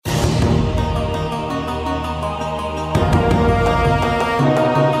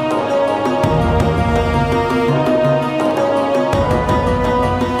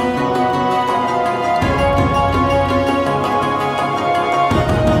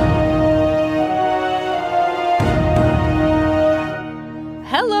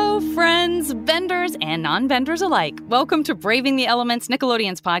benders alike. Welcome to Braving the Elements,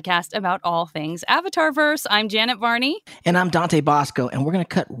 Nickelodeon's podcast about all things Avatarverse. I'm Janet Varney. And I'm Dante Bosco, and we're going to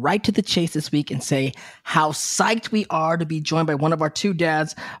cut right to the chase this week and say how psyched we are to be joined by one of our two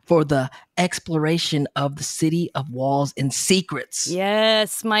dads for the exploration of the City of Walls and Secrets.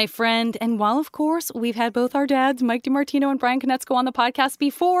 Yes, my friend. And while, of course, we've had both our dads, Mike DiMartino and Brian Konietzko, on the podcast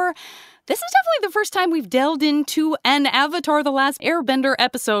before, this is definitely the first time we've delved into an Avatar The Last Airbender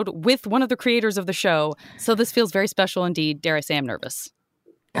episode with one of the creators of the show. So this feels very special indeed. Dare I say I'm nervous.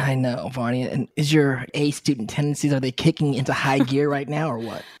 I know, Varney. And is your A student tendencies, are they kicking into high gear right now or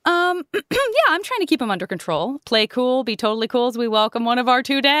what? Yeah, I'm trying to keep them under control. Play cool, be totally cool as we welcome one of our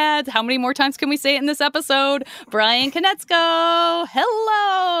two dads. How many more times can we say it in this episode? Brian Konietzko,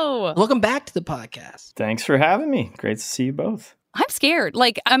 hello. Welcome back to the podcast. Thanks for having me. Great to see you both. I'm scared.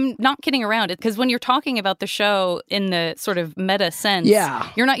 Like, I'm not kidding around. Because when you're talking about the show in the sort of meta sense,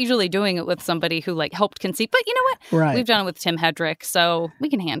 you're not usually doing it with somebody who, like, helped conceive. But you know what? Right. We've done it with Tim Hedrick, so we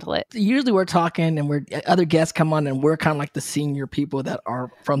can handle it. Usually we're talking and other guests come on and we're kind of like the senior people that are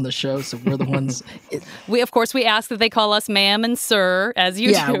from the show. So we're the ones. We ask that they call us ma'am and sir, as you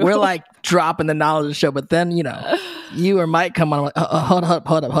do. Yeah, we're like dropping the knowledge of the show. But then, you or Mike come on, like, hold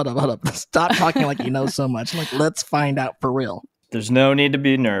up. Stop talking like you know so much. Like, let's find out for real. There's no need to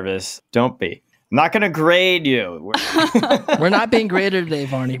be nervous. Don't be. I'm not going to grade you. We're not being graded today,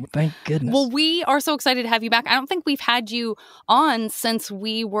 Varney. Thank goodness. Well, we are so excited to have you back. I don't think we've had you on since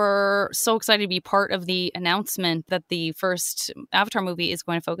we were so excited to be part of the announcement that the first Avatar movie is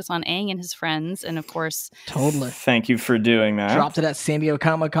going to focus on Aang and his friends. And of course, totally. Thank you for doing that. Dropped it at San Diego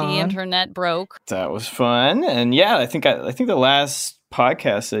Comic-Con. The internet broke. That was fun. And yeah, I think the last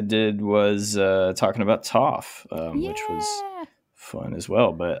podcast I did was talking about Toph, which was fun as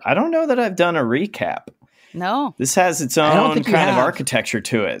well. But I don't know that I've done a recap. No. This has its own kind of architecture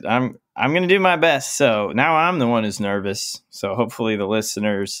to it. I'm going to do my best. So now I'm the one who's nervous. So hopefully the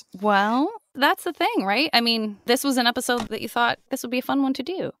listeners. Well, that's the thing, right? I mean, this was an episode that you thought this would be a fun one to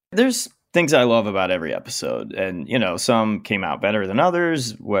do. There's things I love about every episode. And, some came out better than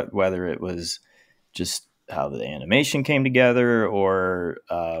others, whether it was just how the animation came together or,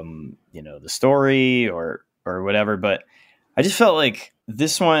 the story or whatever. But I just felt like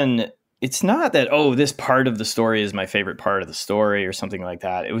this one, it's not that, this part of the story is my favorite part of the story or something like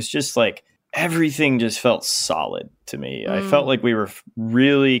that. It was just like everything just felt solid to me. I felt like we were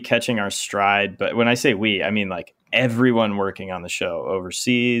really catching our stride. But when I say we, I mean like everyone working on the show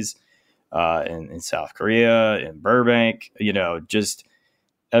overseas, in South Korea, in Burbank, just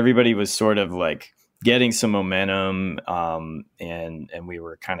everybody was sort of like getting some momentum, and we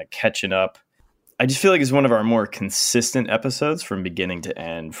were kind of catching up. I just feel like it's one of our more consistent episodes from beginning to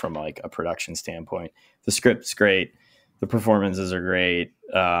end from like a production standpoint. The script's great. The performances are great.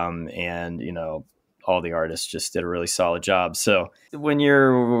 And, all the artists just did a really solid job. So when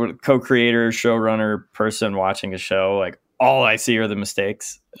you're a co-creator, showrunner, person watching a show, like all I see are the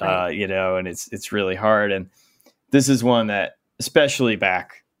mistakes, right. And it's really hard. And this is one that, especially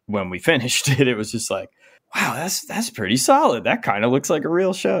back when we finished it, it was just like, wow, that's pretty solid. That kind of looks like a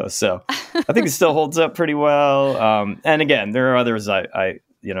real show. So I think it still holds up pretty well. And again, there are others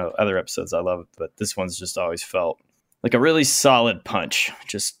other episodes I love, but this one's just always felt like a really solid punch.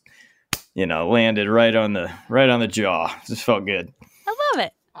 Just, landed right on the jaw. Just felt good. I love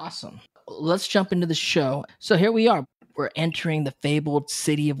it. Awesome. Let's jump into the show. So here we are. We're entering the fabled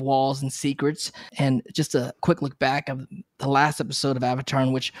City of Walls and Secrets. And just a quick look back of the last episode of Avatar,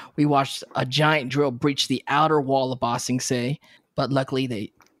 in which we watched a giant drill breach the outer wall of Ba Sing Se. But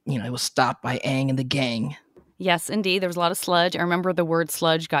luckily, it was stopped by Aang and the gang. Yes, indeed. There was a lot of sludge. I remember the word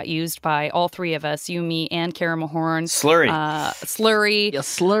sludge got used by all three of us, you, me, and Kara Mahorn. Slurry. Slurry. Yeah,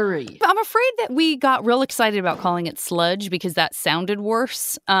 slurry. I'm afraid that we got real excited about calling it sludge because that sounded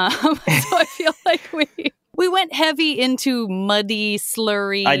worse. So I feel like we went heavy into muddy,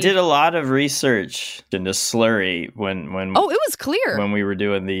 slurry. I did a lot of research into slurry when it was clear when we were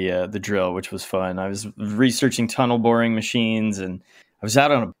doing the drill, which was fun. I was researching tunnel boring machines, and I was out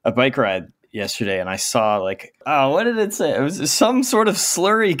on a bike ride yesterday, and I saw what did it say? It was some sort of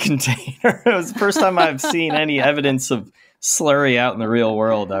slurry container. It was the first time I've seen any evidence of slurry out in the real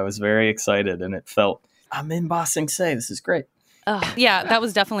world. I was very excited, and it felt, I'm in Ba Sing Se. This is great. Yeah, that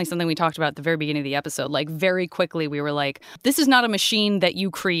was definitely something we talked about at the very beginning of the episode. Like, very quickly, we were like, this is not a machine that you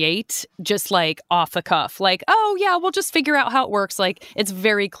create just like off the cuff. Like, oh, yeah, we'll just figure out how it works. Like, it's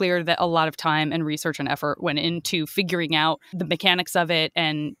very clear that a lot of time and research and effort went into figuring out the mechanics of it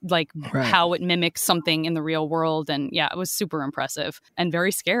and like how it mimics something in the real world. And yeah, it was super impressive and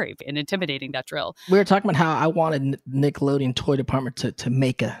very scary and intimidating, that drill. We were talking about how I wanted Nickelodeon Toy Department to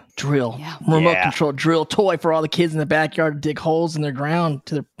make a drill, Yeah. remote Yeah. control drill toy for all the kids in the backyard to dig holes in their ground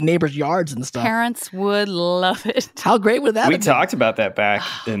to their neighbors' yards and stuff. Parents would love it. How great would that We have been? talked about that back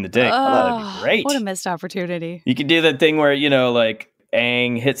in the day. Oh, that'd be great. What a missed opportunity. You could do that thing where, like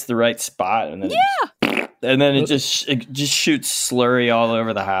Aang hits the right spot and then it just shoots slurry all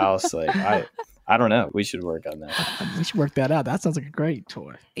over the house. Like I don't know. We should work on that. We should work that out. That sounds like a great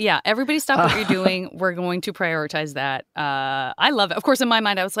toy. Yeah, everybody stop what you're doing. We're going to prioritize that. I love it. Of course, in my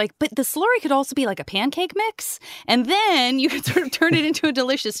mind, I was like, but the slurry could also be like a pancake mix. And then you could sort of turn it into a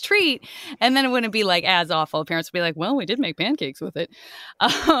delicious treat. And then it wouldn't be like as awful. Parents would be like, well, we did make pancakes with it. All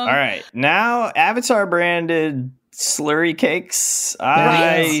right. Now, Avatar branded slurry cakes.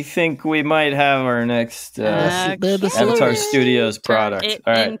 I think we might have our next Avatar Studios product. Turn it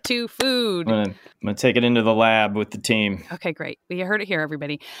All right. into food. I'm gonna take it into the lab with the team. Okay, great. You heard it here,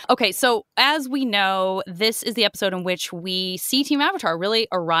 everybody. Okay, so as we know, this is the episode in which we see Team Avatar really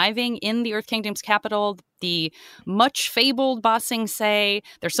arriving in the Earth Kingdom's capital, the much fabled Ba Sing Se.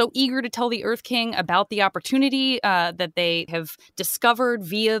 They're so eager to tell the Earth King about the opportunity that they have discovered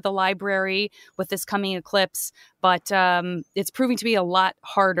via the library with this coming eclipse. But it's proving to be a lot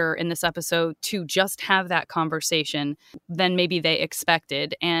harder in this episode to just have that conversation than maybe they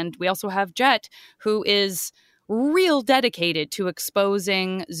expected. And we also have Jet, who is real dedicated to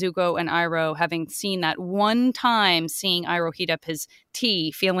exposing Zuko and Iroh, having seen that one time, seeing Iroh heat up his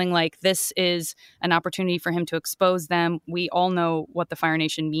tea, feeling like this is an opportunity for him to expose them. We all know what the Fire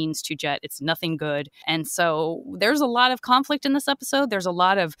Nation means to Jet. It's nothing good. And so there's a lot of conflict in this episode. There's a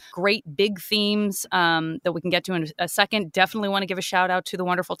lot of great big themes that we can get to in a second. Definitely want to give a shout out to the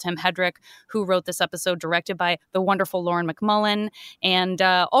wonderful Tim Hedrick, who wrote this episode, directed by the wonderful Lauren McMullen. And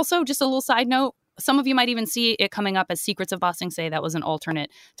also, just a little side note, some of you might even see it coming up as Secrets of Ba Sing Se. That was an alternate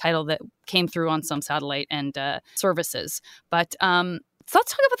title that came through on some satellite and services. But so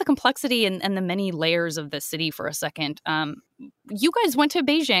let's talk about the complexity and the many layers of this city for a second. You guys went to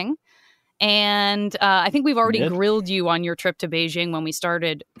Beijing, and I think we've already grilled you on your trip to Beijing when we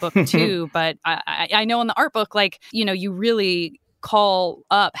started book 2. But I know in the art book, you really call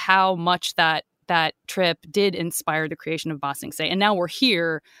up how much that trip did inspire the creation of Ba Sing Se. And now we're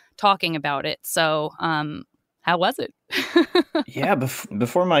here talking about it. So how was it? Yeah,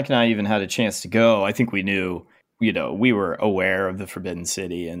 before Mike and I even had a chance to go, I think we knew, we were aware of the Forbidden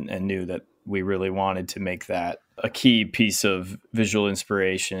City and knew that we really wanted to make that a key piece of visual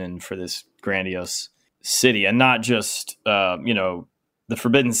inspiration for this grandiose city. And not just, the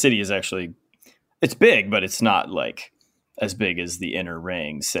Forbidden City is actually, it's big, but it's not like as big as the inner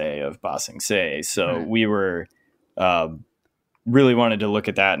ring, say, of Ba Sing Se. So we were really wanted to look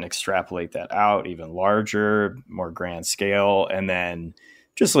at that and extrapolate that out even larger, more grand scale. And then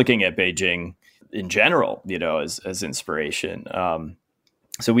just looking at Beijing in general, as inspiration.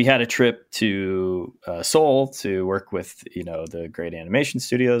 So we had a trip to Seoul to work with, the great animation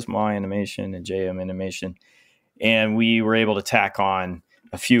studios, MAW Animation and JM Animation. And we were able to tack on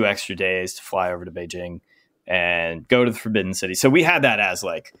a few extra days to fly over to Beijing and go to the Forbidden City. So we had that as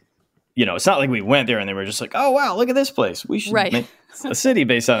it's not like we went there and they were just like, oh, wow, look at this place. We should make a city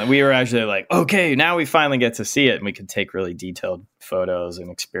based on it. We were actually like, okay, now we finally get to see it. And we could take really detailed photos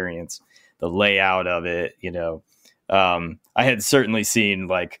and experience the layout of it. I had certainly seen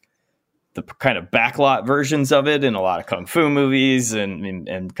the kind of backlot versions of it in a lot of Kung Fu movies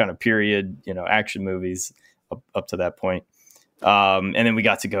and kind of period, action movies up to that point. And then we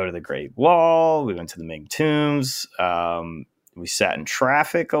got to go to the Great Wall. We went to the Ming Tombs. We sat in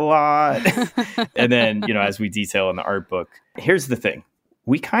traffic a lot. And then, as we detail in the art book, here's the thing.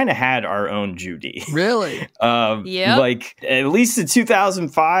 We kind of had our own Judy. Really? Yeah. At least in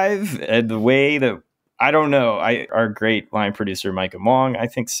 2005, and the way that, I don't know, our great line producer, Micah Wong, I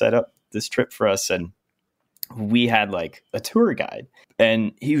think set up this trip for us. And we had a tour guide.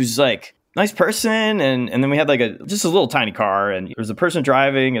 And he was nice person, and then we had just a little tiny car, and there was a person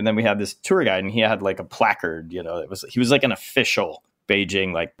driving, and then we had this tour guide, and he had a placard, he was an official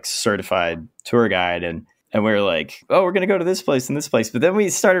Beijing certified tour guide, and we were like, oh, we're gonna go to this place and this place, but then we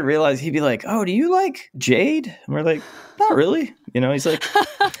started realizing he'd be like, oh, do you like Jade? And we're like, not really, he's like,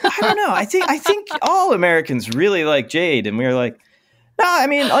 I don't know, I think all Americans really like Jade, and we were like, no, I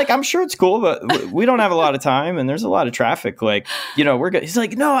mean, I'm sure it's cool, but we don't have a lot of time, and there's a lot of traffic, we're good. He's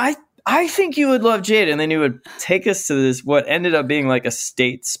like, no, I think you would love Jade. And then he would take us to this, what ended up being a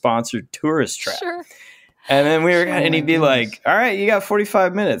state-sponsored tourist trap. Sure. And then and he'd be like, all right, you got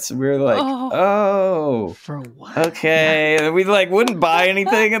 45 minutes. And we were like, oh. For what? Okay. And we wouldn't buy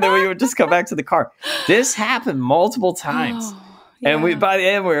anything. And then we would just come back to the car. This happened multiple times. And by the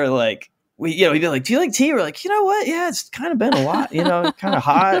end, we were like, he'd be like, do you like tea? We're like, you know what? Yeah, it's kind of been a lot, kind of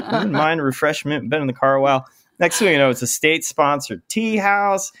hot. I wouldn't mind a refreshment. Been in the car a while. Next thing you know, it's a state-sponsored tea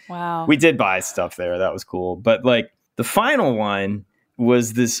house. Wow. We did buy stuff there. That was cool. But like the final one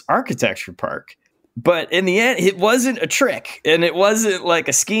was this architecture park. But in the end, it wasn't a trick, and it wasn't like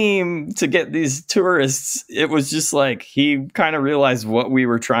a scheme to get these tourists. It was just like he kind of realized what we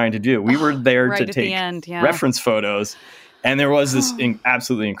were trying to do. We were there right to take yeah. reference photos, and there was this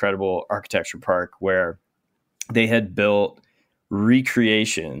absolutely incredible architecture park where they had built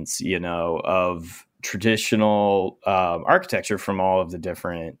recreations, of traditional architecture from all of the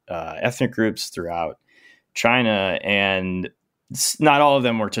different ethnic groups throughout China, and not all of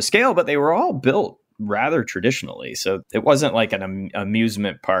them were to scale, but they were all built rather traditionally. So it wasn't like an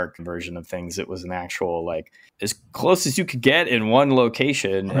amusement park version of things. It was an actual, like, as close as you could get in one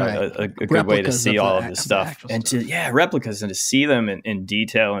location, right. a good way to see all of this stuff. And replicas, and to see them in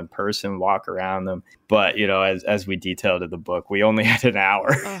detail in person, walk around them. But, as we detailed in the book, we only had an hour.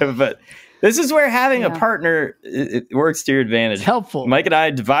 But this is where having a partner, it works to your advantage. It's helpful. Mike and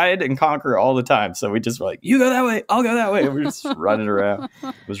I divide and conquer all the time. So we just were like, you go that way, I'll go that way. We're just running around.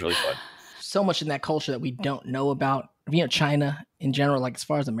 It was really fun. So much in that culture that we don't know about, China in general, like as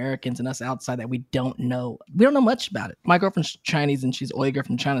far as Americans and us outside, that we don't know. We don't know much about it. My girlfriend's Chinese and she's Uyghur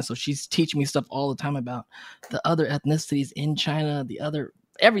from China. So she's teaching me stuff all the time about the other ethnicities in China,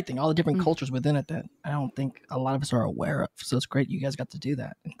 everything, all the different cultures within it that I don't think a lot of us are aware of. So it's great you guys got to do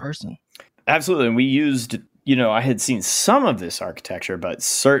that in person. Absolutely. And we used, I had seen some of this architecture, but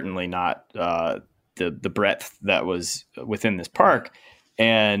certainly not the breadth that was within this park.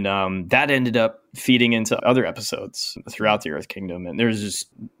 And that ended up feeding into other episodes throughout the Earth Kingdom. And there's just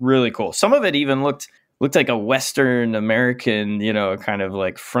really cool. Some of it even looked like a Western American, kind of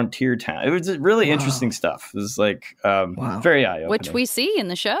like frontier town. It was really interesting stuff. It was like very eye-opening. Which we see in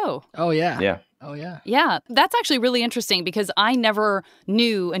the show. Oh, yeah. Yeah. Oh, yeah. Yeah, that's actually really interesting because I never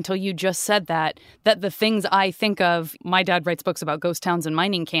knew until you just said that the things I think of, my dad writes books about ghost towns and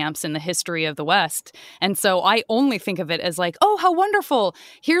mining camps and the history of the West. And so I only think of it as like, oh, how wonderful.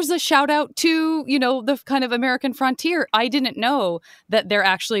 Here's a shout out to, the kind of American frontier. I didn't know that there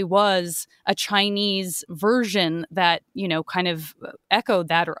actually was a Chinese version that, kind of echoed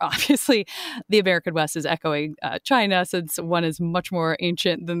that, or obviously the American West is echoing China since one is much more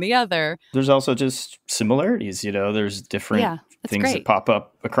ancient than the other. There's also just similarities, there's different things great. that pop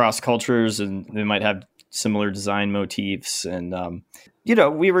up across cultures, and they might have similar design motifs. And,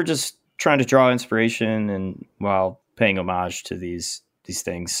 we were just trying to draw inspiration and while paying homage to these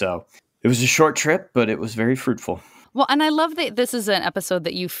things. So it was a short trip, but it was very fruitful. Well, and I love that this is an episode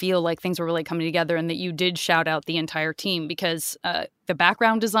that you feel like things were really coming together and that you did shout out the entire team because the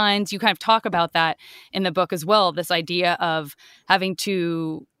background designs, you kind of talk about that in the book as well, this idea of having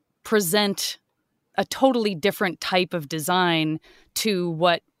to present a totally different type of design to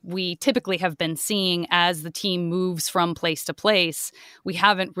what we typically have been seeing as the team moves from place to place. We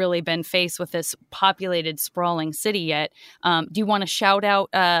haven't really been faced with this populated, sprawling city yet. Do you want to shout out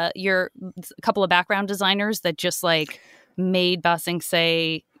your couple of background designers that just like made Ba Sing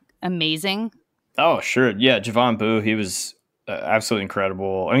Se amazing? Oh, sure. Yeah. Javon Bu, he was absolutely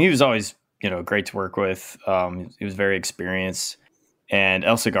incredible. I mean, he was always, great to work with. He was very experienced. And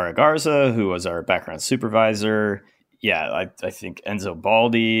Elsa Garza, who was our background supervisor. Yeah, I think Enzo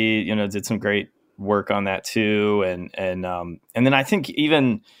Baldi, did some great work on that too. And then I think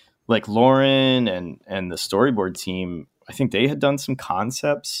even like Lauren and the storyboard team, I think they had done some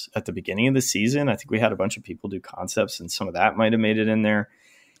concepts at the beginning of the season. I think we had a bunch of people do concepts, and some of that might have made it in there.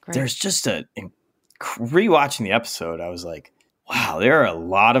 Great. There's just rewatching the episode, I was like, wow, there are a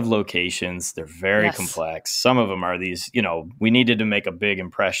lot of locations. They're very complex. Some of them are these, we needed to make a big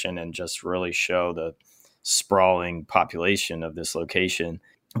impression and just really show the sprawling population of this location.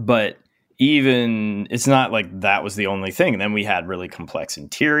 But even, it's not like that was the only thing. And then we had really complex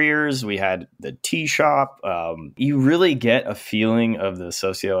interiors. We had the tea shop. You really get a feeling of the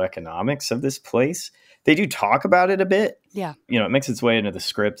socioeconomics of this place. They do talk about it a bit. Yeah. It makes its way into the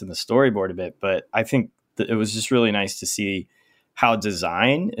script and the storyboard a bit. But I think that it was just really nice to see how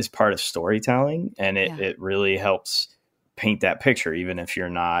design is part of storytelling, and it really helps paint that picture, even if you're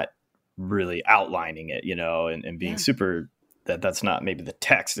not really outlining it, and being super, that's not maybe the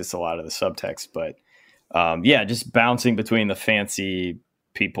text, it's a lot of the subtext, but just bouncing between the fancy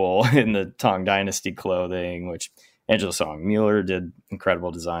people in the Tang Dynasty clothing, which Angela Song Mueller did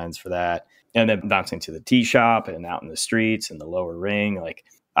incredible designs for that. And then bouncing to the tea shop and out in the streets and the lower ring,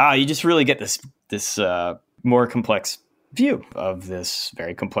 you just really get this more complex view of this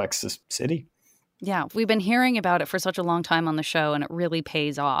very complex city. Yeah, we've been hearing about it for such a long time on the show, and it really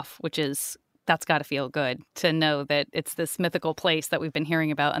pays off, that's got to feel good to know that it's this mythical place that we've been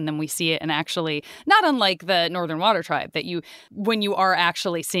hearing about, and then we see it and actually, not unlike the Northern Water Tribe, that when you are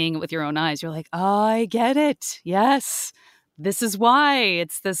actually seeing it with your own eyes, you're like, oh, I get it. Yes, this is why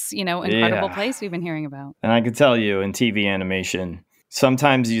it's this, incredible place we've been hearing about. And I can tell you, in TV animation,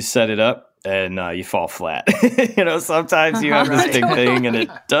 sometimes you set it up and you fall flat. Sometimes you have this big thing and it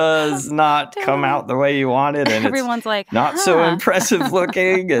does not come out the way you want it. And everyone's like, not so impressive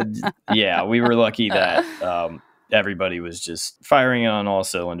looking. And yeah, we were lucky that everybody was just firing on all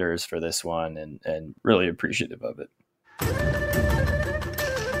cylinders for this one and really appreciative of it.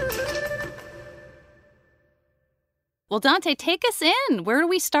 Well, Dante, take us in. Where do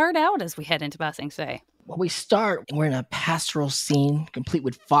we start out as we head into Ba Sing Se? Well, we're in a pastoral scene complete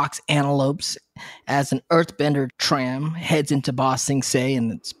with fox antelopes as an earthbender tram heads into Ba Sing Se,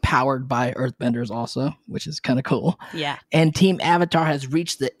 and it's powered by earthbenders also, which is kind of cool. Yeah. And Team Avatar has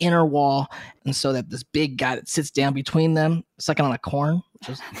reached the inner wall, and so that this big guy that sits down between them, sucking on a corn, which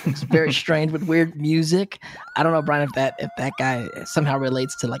is it's very strange with weird music. I don't know, Brian, if that guy somehow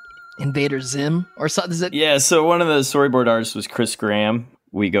relates to like Invader Zim or something. Yeah, so one of the storyboard artists was Chris Graham.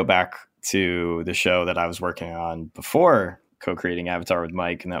 We go back to the show that I was working on before co-creating Avatar with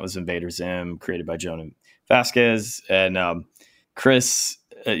Mike, and that was Invader Zim, created by Jonah Vasquez. And Chris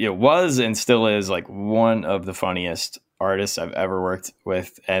was and still is like one of the funniest artists I've ever worked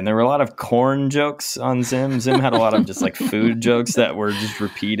with. And there were a lot of corn jokes on Zim. Zim had a lot of just like food jokes that were just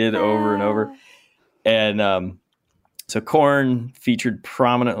repeated over and over. And so corn featured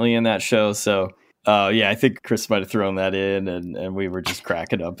prominently in that show. So I think Chris might have thrown that in, and we were just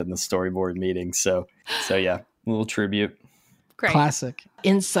cracking up in the storyboard meeting. So yeah, a little tribute. Great. Classic.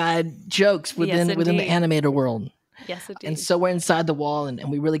 Inside jokes within the animator world. Yes, indeed. And so we're inside the wall, and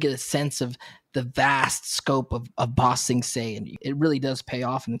we really get a sense of the vast scope of Ba Sing Se, and it really does pay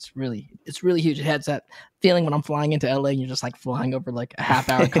off, and it's really huge. It has that feeling when I'm flying into LA and you're just like flying over like a half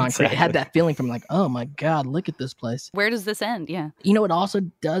hour concrete. Exactly. It had that feeling from like, oh my God, look at this place. Where does this end? Yeah. It also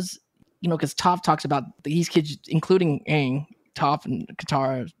does, because Toph talks about these kids, including Aang, Toph and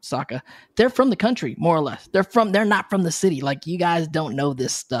Katara, Sokka, they're from the country, more or less. They're not from the city. Like, you guys don't know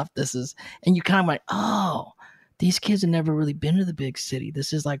this stuff. And you kind of like, oh, these kids have never really been to the big city.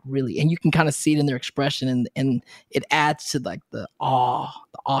 This is like really, and you can kind of see it in their expression, and it adds to like the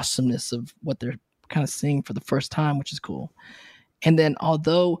awesomeness of what they're kind of seeing for the first time, which is cool. And then,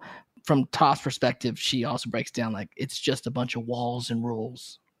 although from Toph's perspective, she also breaks down like it's just a bunch of walls and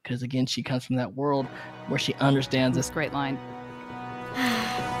rules. Because again, she comes from that world where she understands this. Great line.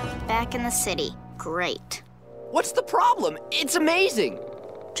 Back in the city. Great. What's the problem? It's amazing.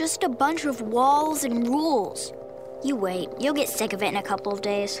 Just a bunch of walls and rules. You wait. You'll get sick of it in a couple of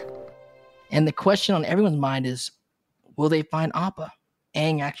days. And the question on everyone's mind is, will they find Appa?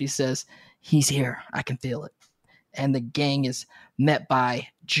 Aang actually says, he's here. I can feel it. And the gang is met by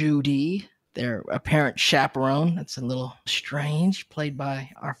Judy, their apparent chaperone. That's a little strange, played by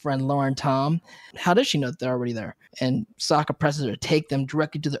our friend Lauren Tom. How does she know that they're already there? And Sokka presses her to take them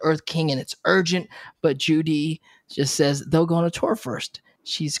directly to the Earth King, and it's urgent, but Judy just says they'll go on a tour first.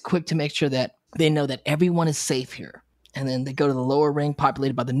 She's quick to make sure that they know that everyone is safe here. And then they go to the lower ring,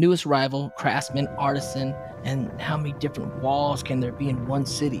 populated by the newest rival, craftsman, artisan, and how many different walls can there be in one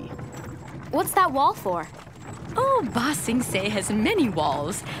city? What's that wall for? Oh, Ba Sing Se has many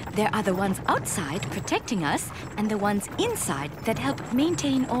walls. There are the ones outside protecting us, and the ones inside that help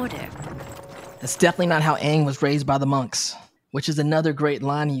maintain order. That's definitely not how Aang was raised by the monks, which is another great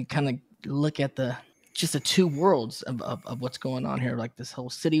line. You kind of look at the two worlds of what's going on here, like this whole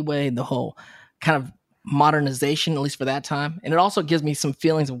city way, the whole kind of modernization, at least for that time. And it also gives me some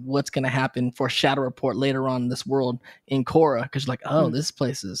feelings of what's going to happen for Shadow Report later on in this world in Korra, because you're like, oh, this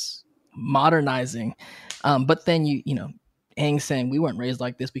place is modernizing. But then Aang saying, we weren't raised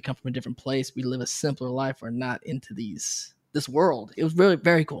like this. We come from a different place. We live a simpler life. We're not into this world. It was really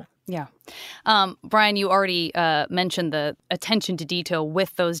very cool. Yeah. Brian, you already mentioned the attention to detail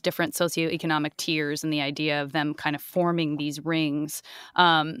with those different socioeconomic tiers and the idea of them kind of forming these rings.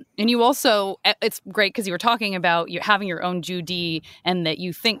 And you also, it's great because you were talking about you having your own Judy, and that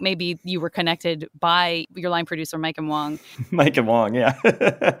you think maybe you were connected by your line producer, Mike and Wong. Mike and Wong, yeah.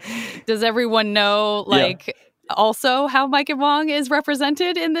 Does everyone know, also how Mike and Wong is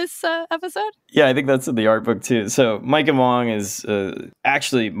represented in this episode? Yeah, I think that's in the art book too. So Mike and Wong is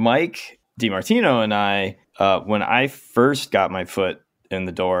actually Mike DiMartino and I, when I first got my foot in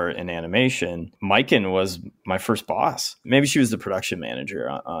the door in animation, Maiken was my first boss. Maybe she was the production manager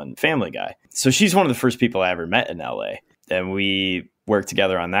on Family Guy. So she's one of the first people I ever met in LA. And we worked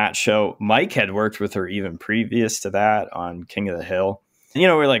together on that show. Mike had worked with her even previous to that on King of the Hill.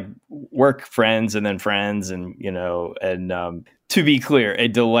 We're like work friends and then friends, and to be clear, a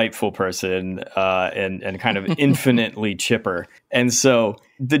delightful person and kind of infinitely chipper. And so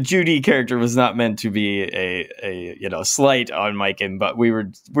the Judy character was not meant to be a slight on Mike, but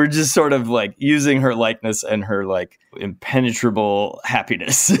we're just sort of like using her likeness and her like impenetrable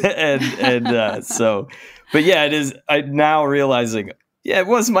happiness. But yeah, it is. I'm now realizing. Yeah, it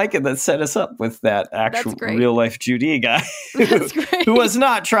was Micah that set us up with that actual real life Judy guy who was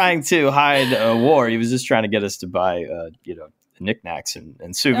not trying to hide a war. He was just trying to get us to buy, knickknacks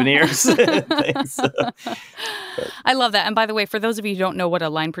and souvenirs and things. I love that. And by the way, for those of you who don't know what a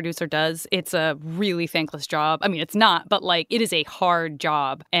line producer does, it's a really thankless job. I mean, it's not, but like it is a hard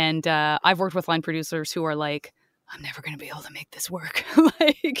job. And I've worked with line producers who are like, I'm never going to be able to make this work.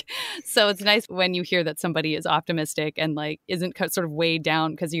 So it's nice when you hear that somebody is optimistic and like isn't sort of weighed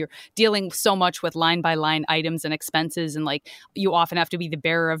down because you're dealing so much with line by line items and expenses. And like you often have to be the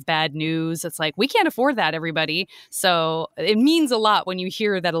bearer of bad news. It's like, we can't afford that, everybody. So it means a lot when you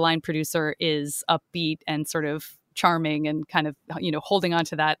hear that a line producer is upbeat and sort of charming and kind of, holding on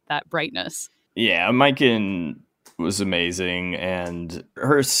to that brightness. Yeah, Mike was amazing, and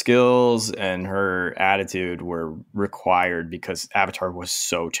her skills and her attitude were required because Avatar was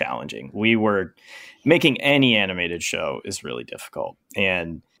so challenging. Making any animated show is really difficult,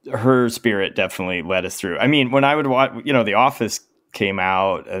 and her spirit definitely led us through. I mean, when I would watch, The Office came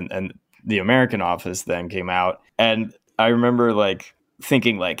out and The American Office then came out, and I remember like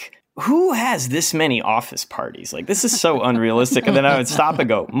thinking like, who has this many office parties? Like, this is so unrealistic. And then I would stop and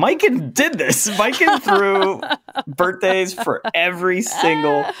go, Micah did this. Micah threw birthdays for every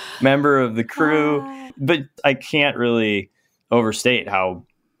single member of the crew. But I can't really overstate how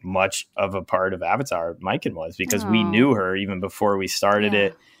much of a part of Avatar Micah was, because we knew her even before we started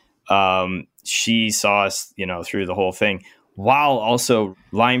it. She saw us, through the whole thing, while also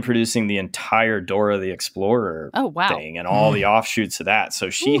line producing the entire Dora the Explorer thing and all the offshoots of that. So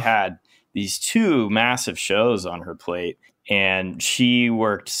she had these two massive shows on her plate, and she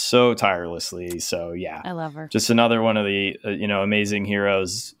worked so tirelessly. So yeah, I love her. Just another one of the, amazing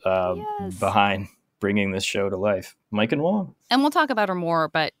heroes behind bringing this show to life. Mike and Wong. And we'll talk about her more,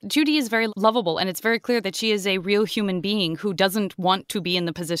 but Judy is very lovable, and it's very clear that she is a real human being who doesn't want to be in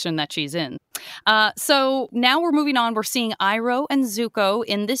the position that she's in. So now we're moving on. We're seeing Iroh and Zuko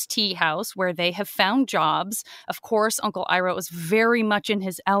in this tea house where they have found jobs. Of course, Uncle Iroh is very much in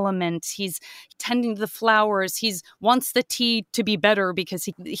his element. He's tending to the flowers. He wants the tea to be better because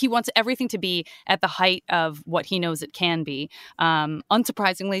he wants everything to be at the height of what he knows it can be.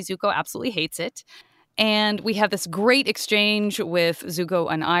 Unsurprisingly, Zuko absolutely hates it. And we have this great exchange with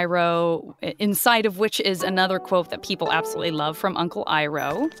Zuko and Iroh, inside of which is another quote that people absolutely love from Uncle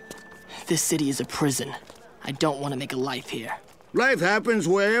Iroh. This city is a prison. I don't want to make a life here. Life happens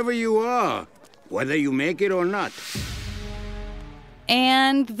wherever you are, whether you make it or not.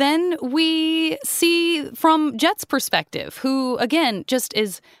 And then we see from Jet's perspective, who, again, just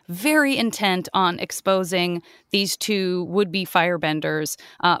is very intent on exposing these two would-be firebenders.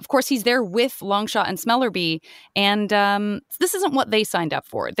 Of course, he's there with Longshot and Smellerbee, and this isn't what they signed up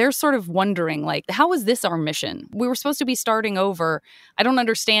for. They're sort of wondering, like, how is this our mission? We were supposed to be starting over. I don't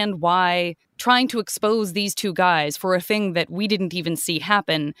understand why trying to expose these two guys for a thing that we didn't even see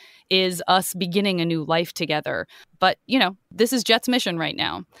happen is us beginning a new life together. But, this is Jet's mission right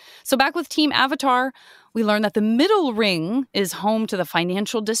now. So back with Team Avatar, we learn that the Middle Ring is home to the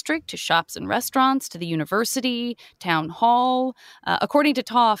financial district, to shops and restaurants, to the university, town hall. According to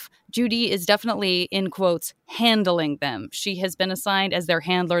Toph, Judy is definitely, in quotes, handling them. She has been assigned as their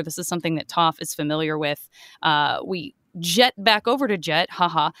handler. This is something that Toph is familiar with. We jet back over to Jet,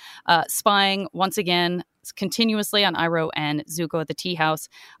 spying once again continuously on Iroh and Zuko at the tea house.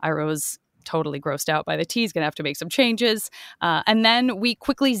 Iroh's totally grossed out by the tea. He's going to have to make some changes. And then we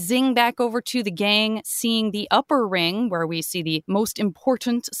quickly zing back over to the gang, seeing the upper ring, where we see the most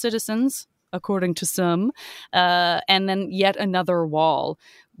important citizens, according to some, and then yet another wall,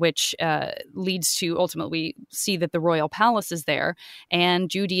 which leads to ultimately we see that the royal palace is there. And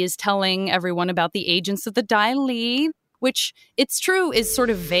Judy is telling everyone about the agents of the Dai Li, which, it's true, is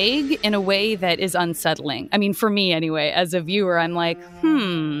sort of vague in a way that is unsettling. I mean, for me anyway, as a viewer, I'm like,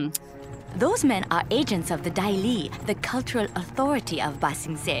 Those men are agents of the Dai Li, the cultural authority of Ba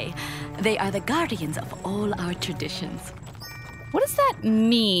Sing Se. They are the guardians of all our traditions. what does that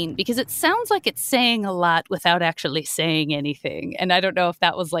mean? Because it sounds like it's saying a lot without actually saying anything. And I don't know if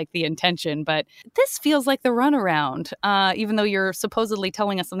that was like the intention, but this feels like the runaround, even though you're supposedly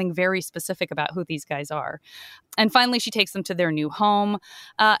telling us something very specific about who these guys are. And finally, she takes them to their new home.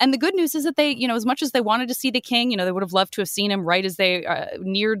 And the good news is that they, as much as they wanted to see the king, they would have loved to have seen him right as they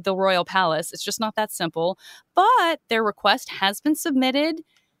neared the royal palace. It's just not that simple. But their request has been submitted.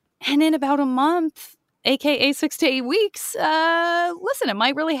 And in about a month, AKA 6 to 8 weeks, listen, it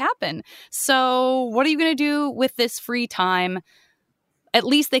might really happen. So what are you going to do with this free time? At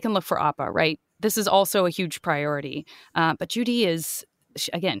least they can look for Appa, right? This is also a huge priority. But Judy is,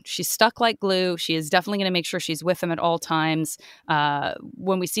 again, she's stuck like glue. She is definitely going to make sure she's with them at all times.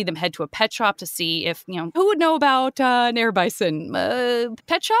 When we see them head to a pet shop to see if, who would know about an air bison?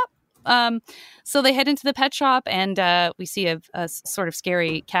 Pet shop? So they head into the pet shop and we see a sort of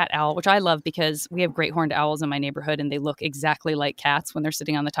scary cat owl, which I love because we have great horned owls in my neighborhood and they look exactly like cats when they're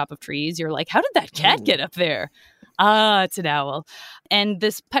sitting on the top of trees. You're like, how did that cat get up there? It's an owl. And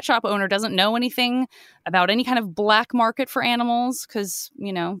this pet shop owner doesn't know anything about any kind of black market for animals because,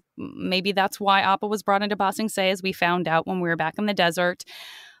 maybe that's why Appa was brought into Ba Sing Se, as we found out when we were back in the desert.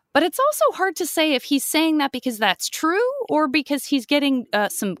 But it's also hard to say if he's saying that because that's true or because he's getting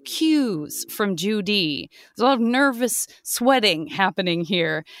some cues from Judy. There's a lot of nervous sweating happening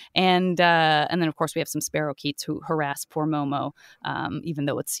here. And then, of course, we have some sparrowkeets who harass poor Momo, even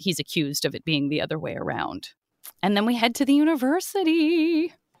though he's accused of it being the other way around. And then we head to the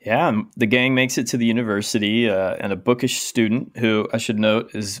university. Yeah, the gang makes it to the university, and a bookish student who, I should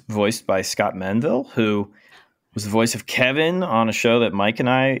note, is voiced by Scott Menville, who was the voice of Kevin on a show that Mike and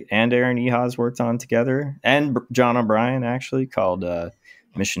I and Aaron Ehasz worked on together, and John O'Brien, actually, called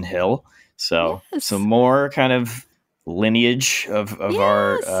Mission Hill. So some more kind of lineage of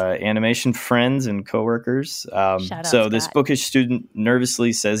our animation friends and coworkers. So this bookish student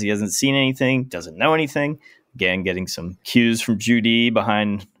nervously says he hasn't seen anything, doesn't know anything. Again, getting some cues from Judy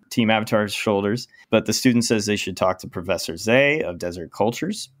behind Team Avatar's shoulders. But the student says they should talk to Professor Zay of Desert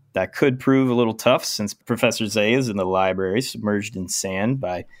Cultures. That could prove a little tough since Professor Zay is in the library submerged in sand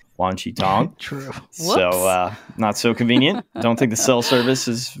by Wan Chi Tong. True. So not so convenient. Don't think the cell service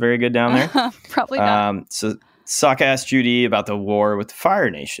is very good down there. Probably not. So Sokka asks Judy about the war with the Fire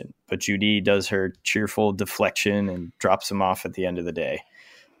Nation, but Judy does her cheerful deflection and drops him off at the end of the day.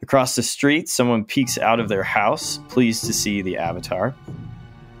 Across the street, someone peeks out of their house, pleased to see the Avatar.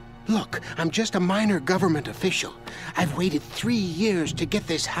 Look, I'm just a minor government official. I've waited 3 years to get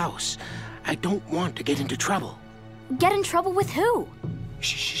this house. I don't want to get into trouble. Get in trouble with who?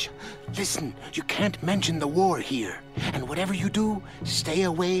 Shh. Listen, you can't mention the war here. And whatever you do, stay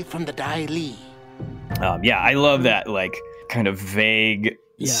away from the Dai Li. I love that, kind of vague,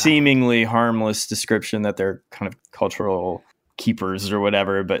 seemingly harmless description that they're kind of cultural keepers or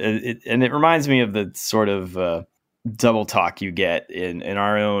whatever. But it reminds me of the sort of double talk you get in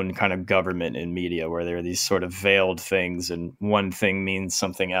our own kind of government and media, where there are these sort of veiled things and one thing means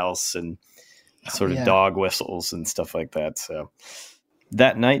something else and sort of dog whistles and stuff like that. So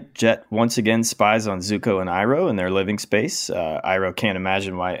that night, Jet once again spies on Zuko and Iroh in their living space. Iroh can't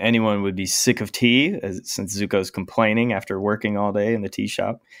imagine why anyone would be sick of tea, since Zuko's complaining after working all day in the tea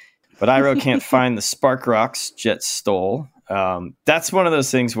shop. But Iroh can't find the spark rocks Jet stole. That's one of those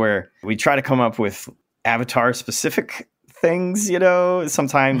things where we try to come up with Avatar-specific things,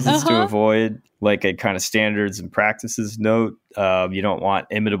 sometimes it's to avoid like a kind of standards and practices note. You don't want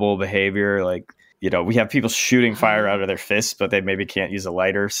imitable behavior, we have people shooting fire out of their fists, but they maybe can't use a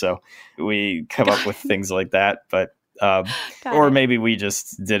lighter. So we come up with things like that. But maybe we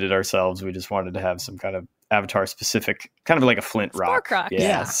just did it ourselves. We just wanted to have some kind of Avatar specific, kind of like a flint rock. Spark rock.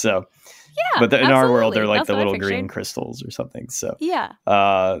 Yeah. So, but in our world, they're like the little green crystals or something. So,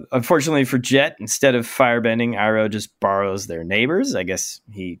 unfortunately for Jet, instead of firebending, Iroh just borrows their neighbors. I guess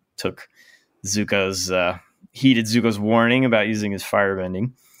he took heeded Zuko's warning about using his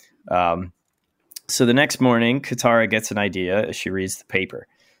firebending. So the next morning, Katara gets an idea as she reads the paper.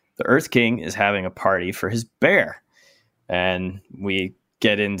 The Earth King is having a party for his bear. And we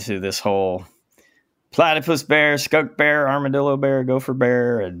get into this whole platypus bear, skunk bear, armadillo bear, gopher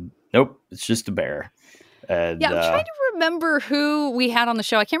bear, and nope, it's just a bear. And, I'm trying to remember who we had on the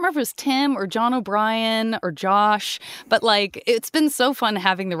show. I can't remember if it was Tim or John O'Brien or Josh, but it's been so fun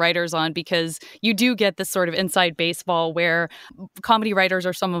having the writers on because you do get this sort of inside baseball where comedy writers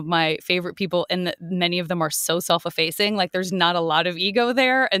are some of my favorite people and many of them are so self-effacing. There's not a lot of ego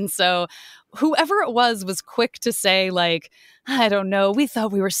there. And so whoever it was quick to say, like, I don't know, we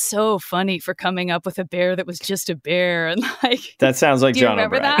thought we were so funny for coming up with a bear that was just a bear. And like, that sounds like John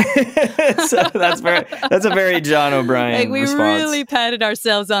O'Brien. That? So that's a very John O'Brien like, we response. really patted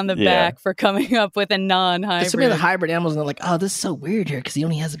ourselves on the back for coming up with a non-hybrid. So many of the hybrid animals, and they're like, oh, this is so weird here because he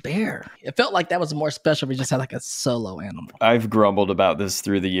only has a bear. It felt like that was more special if he just had like a solo animal. I've grumbled about this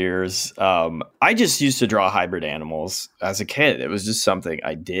through the years. I just used to draw hybrid animals as a kid. It was just something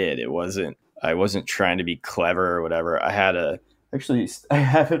I did. I wasn't trying to be clever or whatever. I have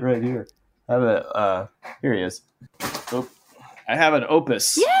it right here. Here he is. Oh, I have an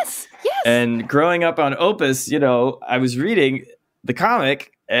Opus. Yes. And growing up on Opus, I was reading the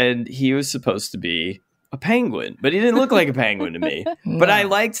comic and he was supposed to be a penguin, but he didn't look like a penguin to me. No. But I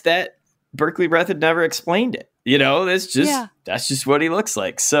liked that Berkeley Breath had never explained it. That's just what he looks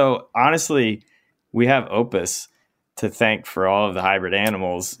like. So honestly, we have Opus to thank for all of the hybrid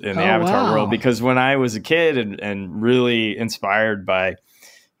animals in the Avatar world, because when I was a kid and really inspired by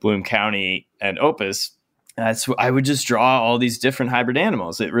Bloom County and Opus, I would just draw all these different hybrid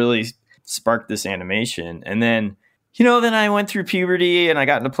animals. It really sparked this animation. And then, then I went through puberty and I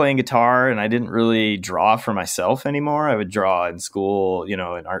got into playing guitar, and I didn't really draw for myself anymore. I would draw in school, in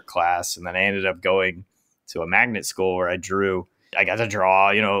art class. And then I ended up going to a magnet school where I drew. I got to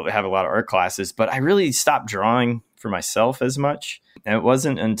draw, have a lot of art classes, but I really stopped drawing for myself as much. And it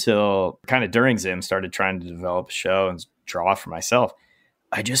wasn't until kind of during Zim started trying to develop a show and draw for myself,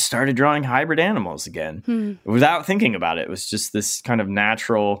 I just started drawing hybrid animals again without thinking about it. It was just this kind of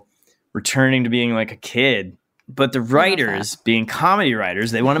natural returning to being like a kid. But the writers, being comedy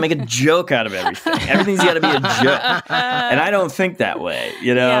writers, they want to make a joke out of everything. Everything's got to be a joke. And I don't think that way,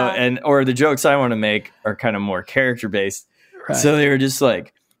 or the jokes I want to make are kind of more character based. Right. So they were just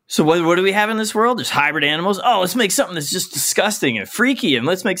like, so what do we have in this world? There's hybrid animals. Oh, let's make something that's just disgusting and freaky, and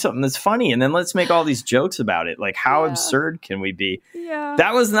let's make something that's funny, and then let's make all these jokes about it. Like, how absurd can we be? Yeah.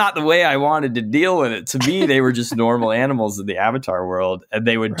 That was not the way I wanted to deal with it. To me, they were just normal animals in the Avatar world, and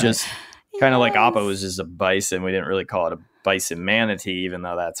they would just kind of like Appa was just a bison. We didn't really call it a bison manatee, even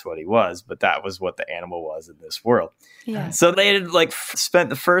though that's what he was, but that was what the animal was in this world. Yeah. So they had spent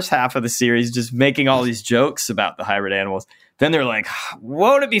the first half of the series just making all these jokes about the hybrid animals. Then they're like,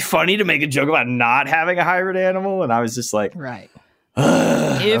 won't it be funny to make a joke about not having a hybrid animal? And I was just like, right.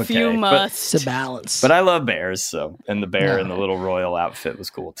 If you must. It's a balance. But I love bears, and the bear in the little royal outfit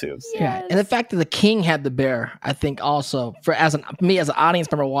was cool too. So. Yeah, and the fact that the king had the bear, I think also as an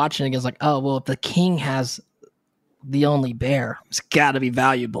audience member watching it, it's like, oh well, if the king has the only bear, it's got to be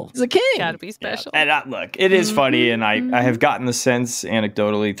valuable. It's a king. Got to be special. Yeah. And look, it is funny, and I have gotten the sense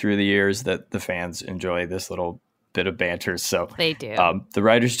anecdotally through the years that the fans enjoy this little bit of banter. So they do. The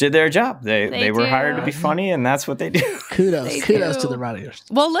writers did their job. They were hired to be funny, and that's what they do. Kudos to the writers.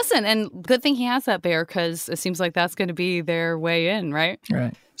 Well, listen, and good thing he has that bear, because it seems like that's going to be their way in, right?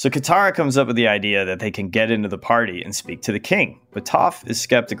 Right. So Katara comes up with the idea that they can get into the party and speak to the king, but Toph is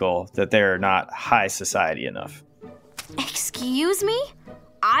skeptical that they're not high society enough. Excuse me?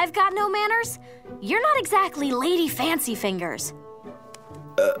 I've got no manners? You're not exactly Lady Fancy Fingers.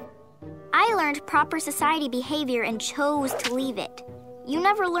 I learned proper society behavior and chose to leave it. You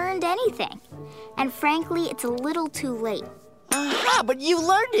never learned anything. And frankly, it's a little too late. But you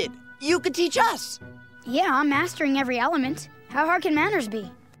learned it. You could teach us. Yeah, I'm mastering every element. How hard can manners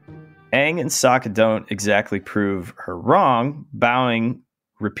be? Aang and Sokka don't exactly prove her wrong, bowing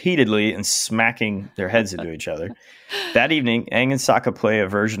repeatedly and smacking their heads into each other. That evening, Aang and Sokka play a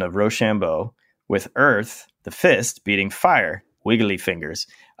version of Rochambeau with Earth, the fist, beating fire, Wiggly Fingers.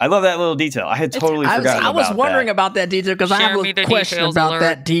 I love that little detail. I had totally forgotten about that. I was wondering about that detail because I have a question about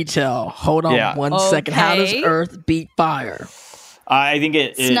that detail. Hold on one second. How does Earth beat fire? I think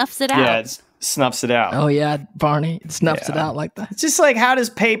it snuffs it out. Yeah, it snuffs it out. Oh, yeah, Barney. It snuffs it out like that. It's just like, how does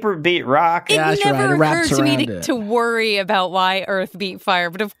paper beat rock? It never occurred to me to worry about why Earth beat fire.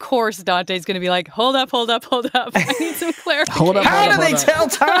 But of course, Dante's going to be like, hold up. I need some clarification. How do they tell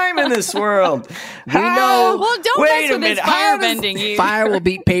time in this world? We know. Well, don't mess with this fire bending. Fire will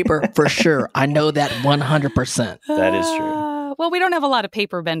beat paper for sure. I know that 100%. That is true. Well, we don't have a lot of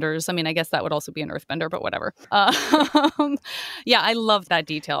paper benders. I mean, I guess that would also be an earthbender, but whatever. Yeah, I love that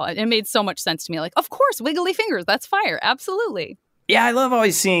detail. It made so much sense to me. Like, of course, wiggly fingers, that's fire. Absolutely. Yeah, I love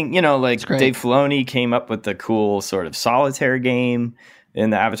always seeing, like Dave Filoni came up with the cool sort of solitaire game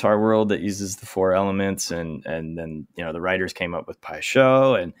in the Avatar world that uses the 4 elements. And then, the writers came up with Pai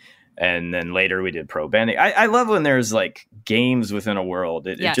Sho and then later we did pro bending. I love when there's like games within a world.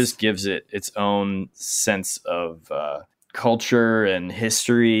 It just gives it its own sense of culture and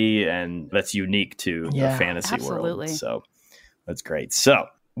history, and that's unique to the fantasy world. So that's great. So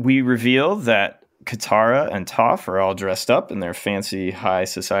we reveal that Katara and Toph are all dressed up in their fancy high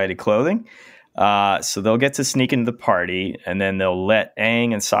society clothing. So they'll get to sneak into the party, and then they'll let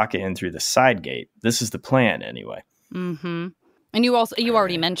Aang and Sokka in through the side gate. This is the plan, anyway. Mm-hmm. And you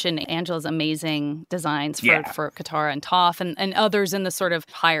already mentioned Angela's amazing designs for Katara and Toph and others in the sort of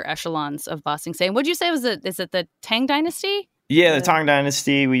higher echelons of Ba Sing Se. What'd you say is it the Tang Dynasty? Yeah, the Tang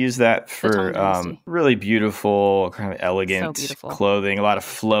Dynasty. We use that for really beautiful, kind of elegant clothing. A lot of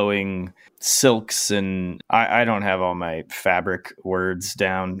flowing silks, and I don't have all my fabric words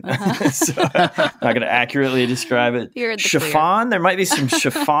down, so I'm not going to accurately describe it. Chiffon. There might be some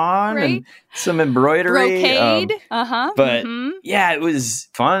chiffon and some embroidery. Brocade. But yeah, it was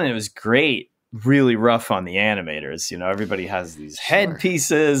fun. It was great. Really rough on the animators. You know, everybody has these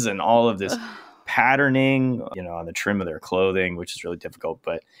headpieces and all of this patterning, you know, on the trim of their clothing, which is really difficult.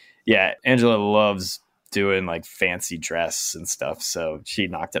 But yeah, Angela loves doing like fancy dress and stuff, so she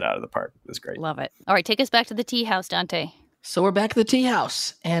knocked it out of the park. It was great. Love it. All right, take us back to the tea house, Dante. So we're back at the tea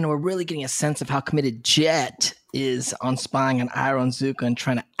house, and we're really getting a sense of how committed Jet is on spying on Iroh and Zuko and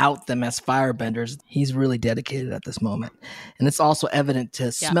trying to out them as firebenders. He's really dedicated at this moment. And it's also evident to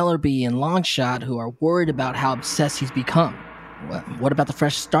Smellerbee and Longshot, who are worried about how obsessed he's become. What about the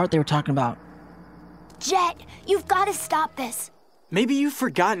fresh start they were talking about? Jet, you've got to stop this. Maybe you've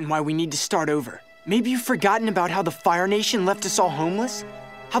forgotten why we need to start over. Maybe you've forgotten about how the Fire Nation left us all homeless?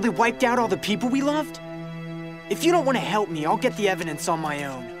 How they wiped out all the people we loved? If you don't want to help me, I'll get the evidence on my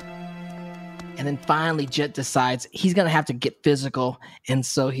own. And then finally, Jet decides he's going to have to get physical. And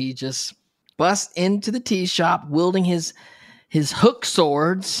so he just busts into the tea shop, wielding his hook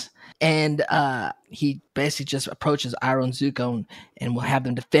swords. And he basically just approaches Iroh and Zuko and will have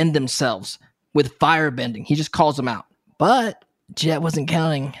them defend themselves with firebending. He just calls them out. But Jet wasn't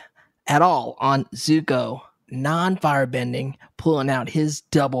counting at all on Zuko non-firebending, pulling out his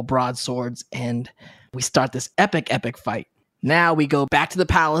double broadswords, and we start this epic fight. Now we go back to the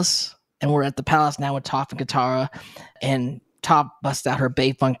palace, and we're at the palace now with Toph and Katara, and Toph busts out her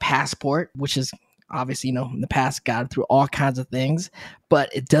Beifeng passport, which is obviously, you know, in the past got through all kinds of things,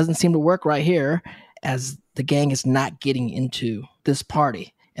 but it doesn't seem to work right here as the gang is not getting into this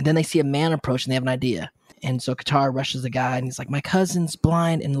party. And then they see a man approach and they have an idea. And so Katara rushes the guy and he's like, my cousin's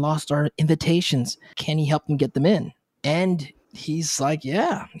blind and lost our invitations. Can he help them get them in? And he's like,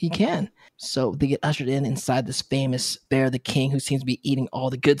 yeah, he can. So they get ushered inside this famous Bear the King who seems to be eating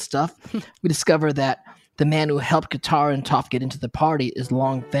all the good stuff. We discover that the man who helped Katara and Toph get into the party is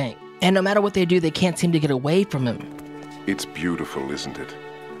Long Feng. And no matter what they do, they can't seem to get away from him. It's beautiful, isn't it?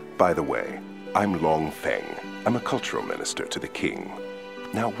 By the way, I'm Long Feng. I'm a cultural minister to the king.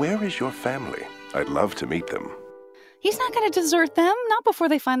 Now, where is your family? I'd love to meet them. He's not going to desert them, not before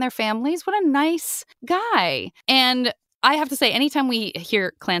they find their families. What a nice guy. And I have to say, anytime we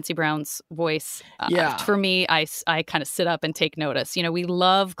hear Clancy Brown's voice, for me, I kind of sit up and take notice. You know, we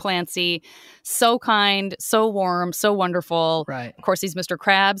love Clancy. So kind, so warm, so wonderful. Right. Of course, he's Mr.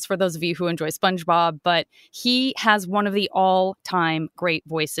 Krabs, for those of you who enjoy SpongeBob, but he has one of the all-time great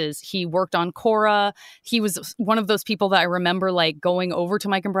voices. He worked on Korra. He was one of those people that I remember like going over to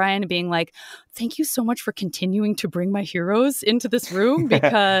Mike and Brian and being like, thank you so much for continuing to bring my heroes into this room,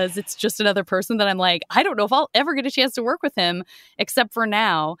 because it's just another person that I'm like, I don't know if I'll ever get a chance to work with him except for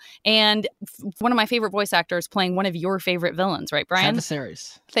now. And one of my favorite voice actors playing one of your favorite villains, right, Brian?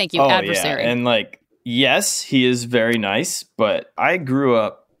 Adversaries. Thank you, Adversary. Yeah. And like, yes, he is very nice, but I grew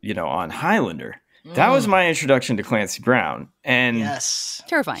up, you know, on Highlander. That was my introduction to Clancy Brown. And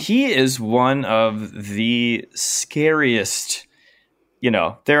terrifying. He is one of the scariest. You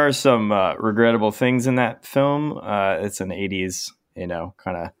know, there are some regrettable things in that film. It's an 80s, you know,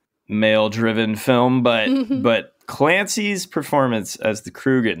 kind of male-driven film, but Clancy's performance as the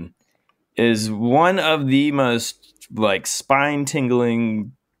Krugen is one of the most like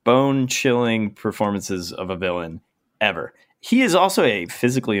spine-tingling, bone-chilling performances of a villain ever. He is also a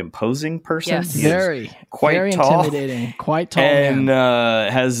physically imposing person. Yes. He very tall, intimidating, quite tall, and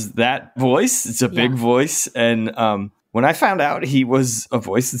has that voice. It's a big voice, and when I found out he was a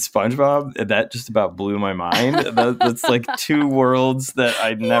voice in SpongeBob, that just about blew my mind. That's like two worlds that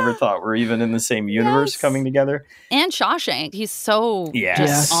I never thought were even in the same universe coming together. And Shawshank. He's so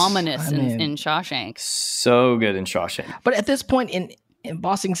just ominous in Shawshank. So good in Shawshank. But at this point in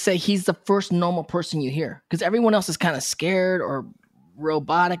Ba Sing Se, he's the first normal person you hear. Because everyone else is kind of scared or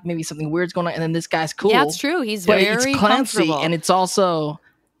robotic. Maybe something weird's going on. And then this guy's cool. Yeah, it's true. He's very Clancy, comfortable. and it's also...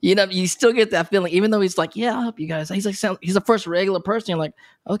 You know, you still get that feeling, even though he's like, yeah, I'll help you guys. He's like, he's the first regular person. You're like,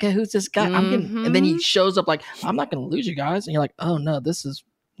 okay, who's this guy? And then he shows up like, I'm not going to lose you guys. And you're like, oh no, this is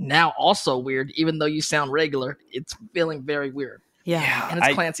now also weird. Even though you sound regular, it's feeling very weird. Yeah. And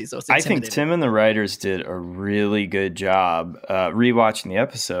it's Clancy, so it's I intimidating. think Tim and the writers did a really good job. Rewatching the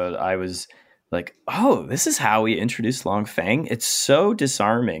episode, I was like, oh, this is how we introduced Long Feng. It's so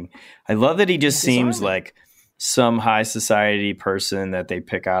disarming. I love that he just seems like some high society person that they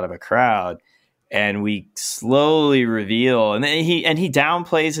pick out of a crowd. And we slowly reveal, and then he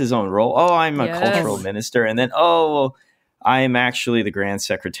downplays his own role. Oh, I'm a cultural minister. And then, oh, I am actually the Grand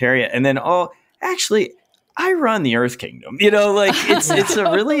Secretariat. And then, oh, actually, I run the Earth Kingdom. You know, like it's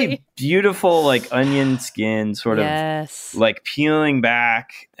a really beautiful, like onion skin sort of like peeling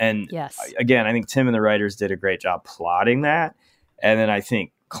back. And again, I think Tim and the writers did a great job plotting that. And then I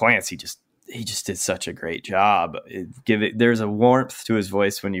think Clancy just did such a great job. There's a warmth to his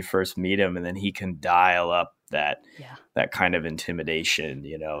voice when you first meet him, and then he can dial up that kind of intimidation,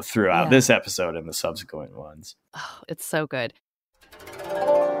 you know, throughout this episode and the subsequent ones. Oh, it's so good.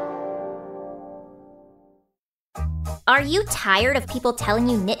 Are you tired of people telling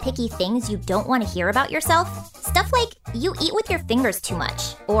you nitpicky things you don't want to hear about yourself? Stuff like, you eat with your fingers too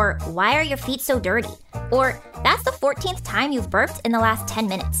much, or why are your feet so dirty, or that's the 14th time you've burped in the last 10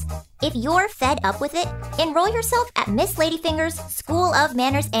 minutes. If you're fed up with it, enroll yourself at Miss Ladyfinger's School of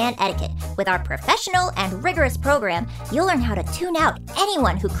Manners and Etiquette. With our professional and rigorous program, you'll learn how to tune out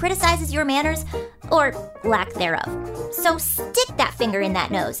anyone who criticizes your manners, or lack thereof. So stick that finger in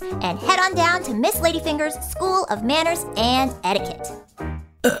that nose and head on down to Miss Ladyfinger's School of Manners and Etiquette.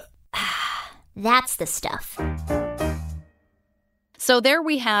 That's the stuff. So there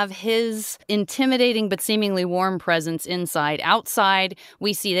we have his intimidating but seemingly warm presence inside. Outside,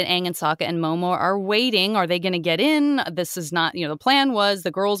 we see that Aang and Sokka and Momo are waiting. Are they going to get in? This is not, the plan was the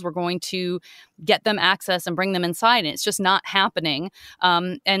girls were going to get them access and bring them inside, and it's just not happening.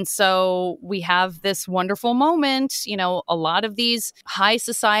 And so we have this wonderful moment. A lot of these high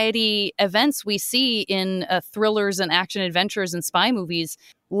society events we see in thrillers and action adventures and spy movies,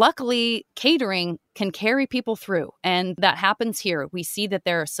 luckily, catering can carry people through. And that happens here. We see that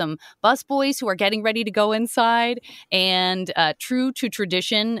there are some busboys who are getting ready to go inside. And true to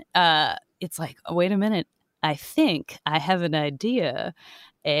tradition, it's like, oh, wait a minute. I think I have an idea.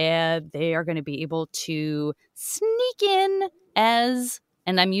 And they are going to be able to sneak in as,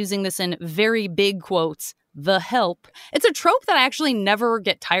 and I'm using this in very big quotes, the help. It's a trope that I actually never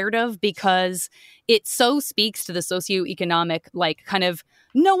get tired of because it so speaks to the socioeconomic, kind of,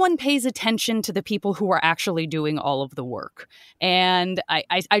 no one pays attention to the people who are actually doing all of the work. And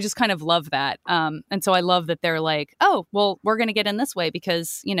I just kind of love that. And so I love that they're like, oh, well, we're going to get in this way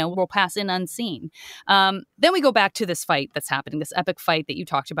because, we'll pass in unseen. Then we go back to this fight that's happening, this epic fight that you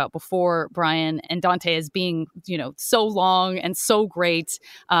talked about before, Brian, and Dante as being, so long and so great.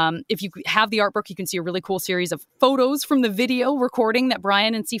 If you have the art book, you can see a really cool series of photos from the video recording that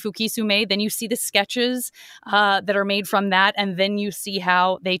Brian and Sifu Kisu made. Then you see the sketches that are made from that. And then you see how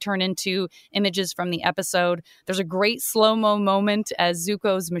they turn into images from the episode. There's a great slow-mo moment as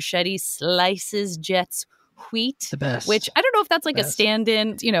Zuko's machete slices Jet's wheat. The best. Which I don't know if that's like a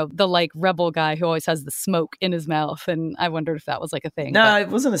stand-in, the rebel guy who always has the smoke in his mouth. And I wondered if that was like a thing. No, it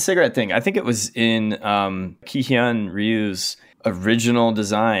wasn't a cigarette thing. I think it was in Ki-hyun Ryu's original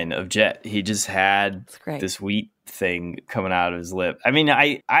design of Jet. He just had this wheat thing coming out of his lip. I mean,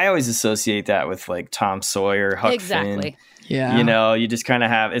 I always associate that with like Tom Sawyer, Huck Finn. Yeah. You just kind of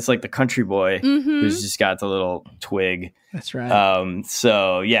have, it's like the country boy who's just got the little twig. That's right.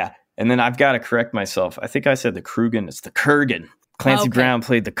 So yeah. And then I've got to correct myself. I think I said the Kurgan. It's the Kurgan. Clancy Brown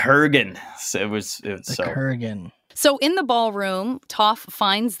played the Kurgan. So it was Kurgan. So in the ballroom, Toph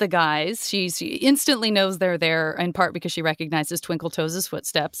finds the guys. She instantly knows they're there, in part because she recognizes Twinkle Toes'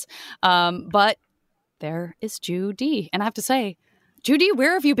 footsteps. But there is Judy. And I have to say, Judy,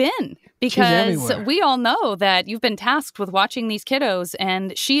 where have you been? Because we all know that you've been tasked with watching these kiddos,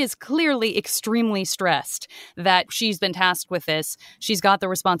 and she is clearly extremely stressed that she's been tasked with this. She's got the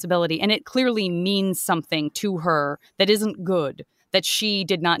responsibility, and it clearly means something to her that isn't good, that she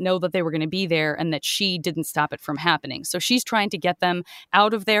did not know that they were going to be there and that she didn't stop it from happening. So she's trying to get them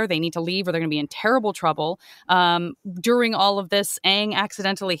out of there. They need to leave or they're going to be in terrible trouble. During all of this, Aang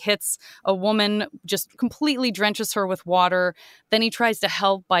accidentally hits a woman, just completely drenches her with water. Then he tries to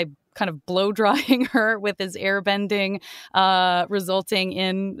help by kind of blow drying her with his airbending, resulting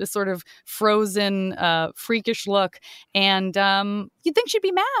in this sort of frozen, freakish look. And you'd think she'd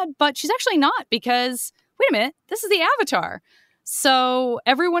be mad, but she's actually not because, wait a minute, this is the Avatar. So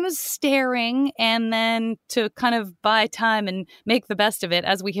everyone is staring, and then to kind of buy time and make the best of it,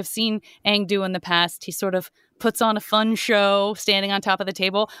 as we have seen Aang do in the past, he sort of puts on a fun show standing on top of the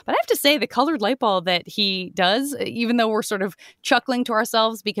table. But I have to say, the colored light bulb that he does, even though we're sort of chuckling to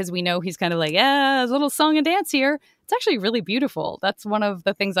ourselves because we know he's kind of like, yeah, a little song and dance here, It's actually really beautiful. That's one of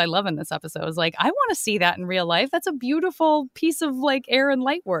the things I love in this episode is like, I want to see that in real life. That's a beautiful piece of like air and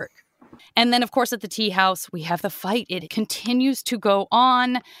light work. And then, of course, at the tea house, we have the fight. It continues to go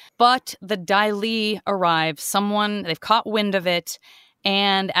on, but the Dai Li arrive. They've caught wind of it.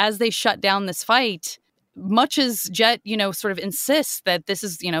 And as they shut down this fight, much as Jet, sort of insists that this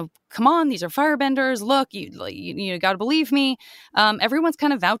is, come on, these are firebenders. Look, you got to believe me. Everyone's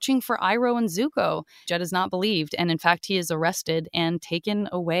kind of vouching for Iroh and Zuko. Jet is not believed. And in fact, he is arrested and taken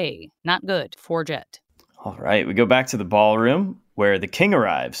away. Not good for Jet. All right, we go back to the ballroom where the king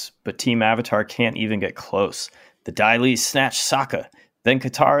arrives, but Team Avatar can't even get close. The Dai Li snatch Sokka, then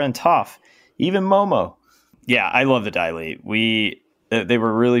Katara and Toph, even Momo. Yeah, I love the Dai Li. They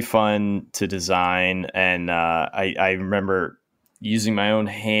were really fun to design, and I remember using my own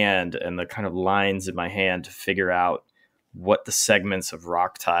hand and the kind of lines in my hand to figure out what the segments of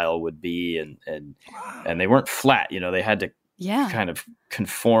rock tile would be, and they weren't flat. They had to kind of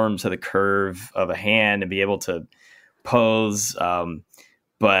conform to the curve of a hand and be able to pose.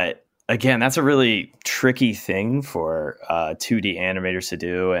 But again, that's a really tricky thing for 2D animators to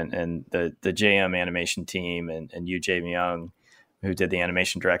do, and the JM animation team and Yu Jae-myung, who did the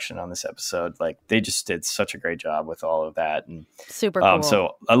animation direction on this episode, like they just did such a great job with all of that. And super cool.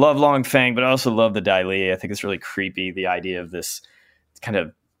 So I love Long Feng, but I also love the Dai Li. I think it's really creepy, the idea of this kind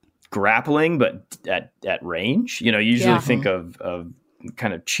of grappling, but at range. You usually think of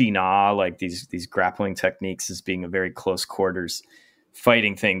kind of Chi Na, like these grappling techniques as being a very close quarters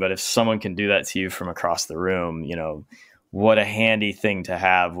fighting thing. But if someone can do that to you from across the room, what a handy thing to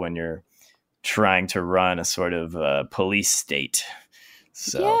have when you're trying to run a sort of police state.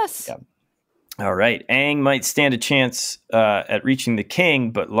 So, yes. Yeah. All right. Aang might stand a chance at reaching the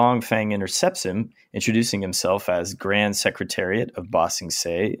king, but Long Feng intercepts him, introducing himself as Grand Secretariat of Ba Sing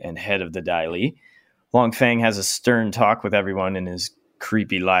Se and head of the Dai Li. Long Feng has a stern talk with everyone in his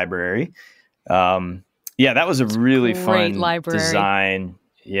creepy library. That was a really fun library design.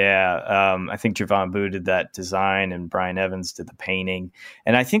 Yeah, I think Javon Boo did that design and Brian Evans did the painting.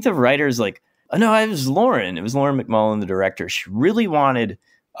 And I think the writers it was Lauren. It was Lauren McMullen, the director. She really wanted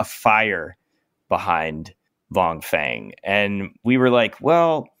a fire behind Long Feng. And we were like,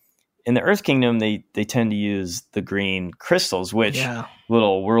 well, in the Earth Kingdom, they tend to use the green crystals, which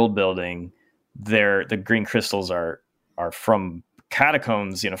little world building, the green crystals are from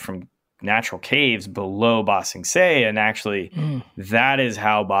catacombs, from natural caves below Ba Sing Se. And actually, that is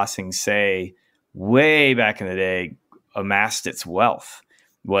how Ba Sing Se, way back in the day, amassed its wealth,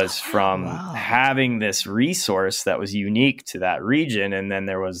 was from having this resource that was unique to that region. And then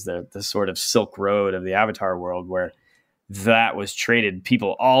there was the sort of Silk Road of the Avatar world where that was traded.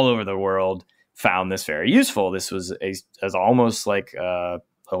 People all over the world found this very useful. This was as almost like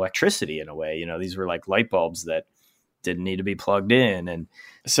electricity in a way. These were like light bulbs that didn't need to be plugged in. And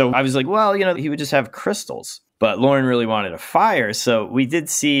so I was like, well, he would just have crystals. But Lauren really wanted a fire. So we did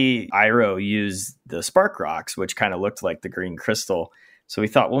see Iroh use the spark rocks, which kind of looked like the green crystal. So we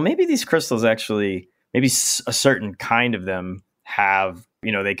thought, well, maybe these crystals actually, maybe a certain kind of them have,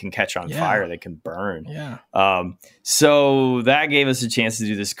 they can catch on fire, they can burn. Yeah. So that gave us a chance to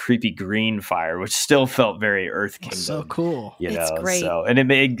do this creepy green fire, which still felt very Earth Kingdom. So cool. It's great. So, and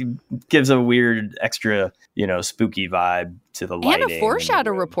it gives a weird extra, spooky vibe to the lighting. And a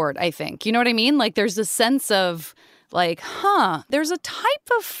foreshadow report, I think. You know what I mean? Like there's a sense of like, there's a type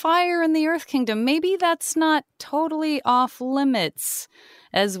of fire in the Earth Kingdom. Maybe that's not totally off limits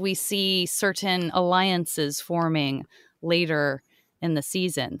as we see certain alliances forming later in the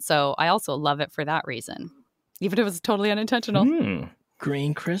season. So I also love it for that reason, even if it was totally unintentional.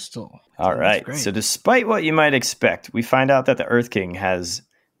 Green crystal. All right. So despite what you might expect, we find out that the Earth King has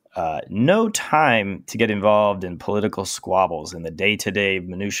no time to get involved in political squabbles and the day-to-day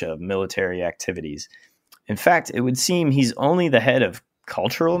minutia of military activities. In fact, it would seem he's only the head of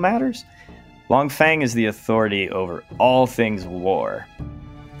cultural matters. Long Feng is the authority over all things war.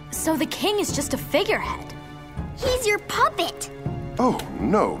 So the king is just a figurehead. He's your puppet. Oh,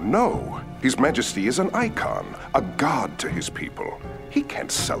 no. His Majesty is an icon, a god to his people. He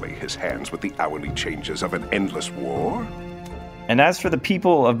can't sully his hands with the hourly changes of an endless war. And as for the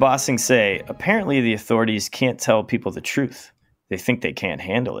people of Ba Sing Se, apparently the authorities can't tell people the truth. They think they can't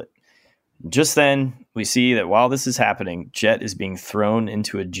handle it. Just then, we see that while this is happening, Jet is being thrown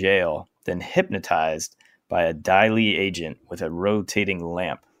into a jail, then hypnotized by a Dai Li agent with a rotating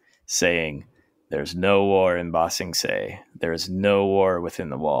lamp, saying, "There's no war in Ba Sing Se. There is no war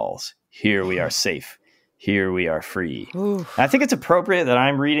within the walls. Here we are safe. Here we are free." I think it's appropriate that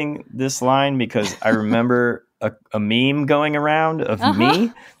I'm reading this line because I remember a meme going around of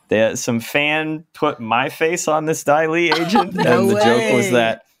me Some fan put my face on this Dai Li agent, No and the way.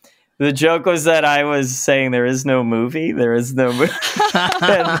 joke was that I was saying there is no movie.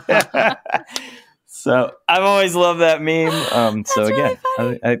 So I've always loved that meme. So again,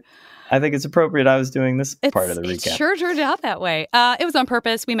 really I think it's appropriate I was doing this part of the recap. It sure turned out that way. It was on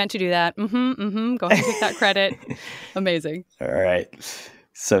purpose. We meant to do that. Go ahead and take that credit. Amazing. All right.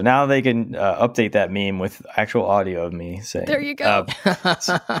 So now they can update that meme with actual audio of me saying, there you go.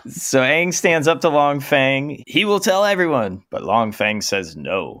 So Aang stands up to Long Feng. He will tell everyone, but Long Feng says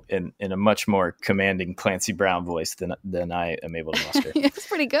no in a much more commanding Clancy Brown voice than I am able to muster. It's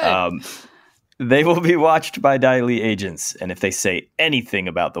pretty good. They will be watched by Dai Li agents, and if they say anything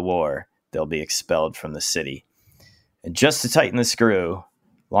about the war, they'll be expelled from the city. And just to tighten the screw,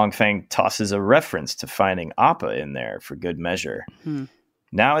 Long Feng tosses a reference to finding Appa in there for good measure. Mm-hmm.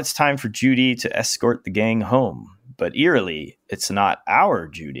 Now it's time for Judy to escort the gang home. But eerily, it's not our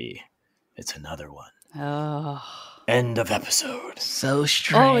Judy. It's another one. Oh. End of episode. So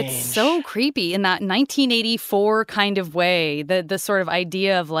strange. Oh, it's so creepy in that 1984 kind of way. The sort of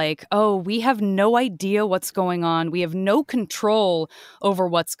idea of like, oh, we have no idea what's going on. We have no control over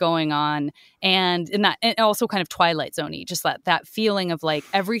what's going on. And also kind of Twilight Zone-y, just that feeling of like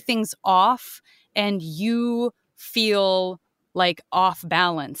everything's off and you feel like off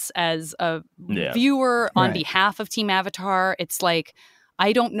balance as a viewer on behalf of Team Avatar. It's like,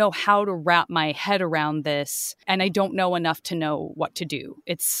 I don't know how to wrap my head around this, and I don't know enough to know what to do.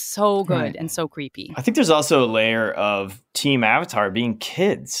 It's so good and so creepy. I think there's also a layer of Team Avatar being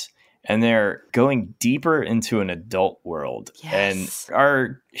kids, and they're going deeper into an adult world. Yes. And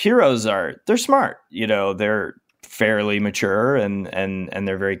our heroes they're smart. They're fairly mature and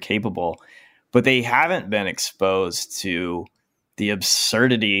they're very capable, but they haven't been exposed to the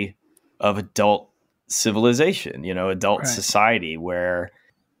absurdity of adult civilization, adult society, where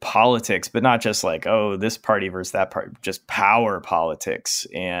politics, but not just like, oh, this party versus that party, just power politics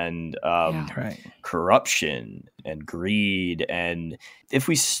and corruption and greed. And if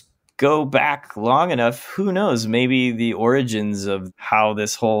we go back long enough, who knows, maybe the origins of how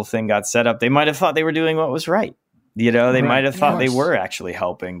this whole thing got set up, they might have thought they were doing what was right. They might have thought they were actually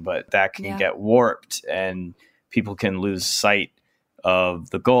helping, but that can get warped and people can lose sight of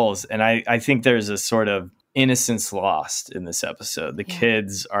the goals. And I think there's a sort of innocence lost in this episode. The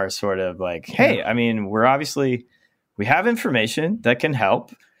kids are sort of like, hey, I mean, we have information that can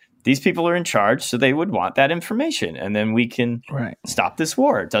help. These people are in charge, so they would want that information. And then we can stop this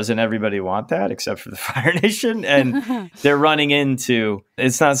war. Doesn't everybody want that except for the Fire Nation? And they're running into,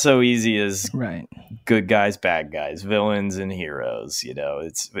 it's not so easy as good guys, bad guys, villains and heroes,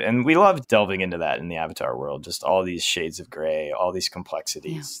 and we love delving into that in the Avatar world, just all these shades of gray, all these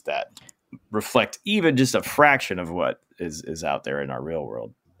complexities that reflect even just a fraction of what is out there in our real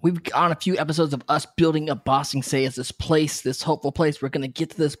world. We've gone a few episodes of us building up Ba Sing Se as this place, this hopeful place. We're going to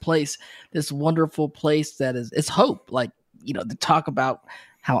get to this place, this wonderful place that it's hope. Like, to talk about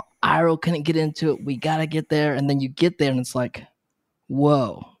how Iroh couldn't get into it. We got to get there. And then you get there and it's like,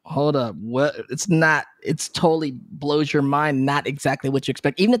 whoa, hold up. What? It's not, it's totally blows your mind. Not exactly what you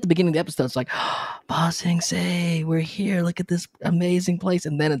expect. Even at the beginning of the episode, it's like, Ba Sing Se, we're here. Look at this amazing place.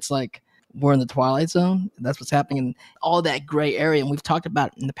 And then it's like, we're in the Twilight Zone. That's what's happening in all that gray area. And we've talked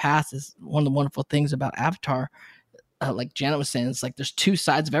about in the past is one of the wonderful things about Avatar. Like Janet was saying, it's like there's two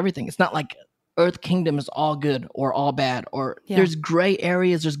sides of everything. It's not like Earth Kingdom is all good or all bad, or there's gray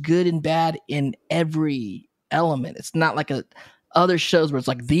areas. There's good and bad in every element. It's not like other shows where it's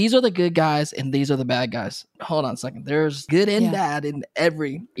like, these are the good guys and these are the bad guys. Hold on a second. There's good and bad in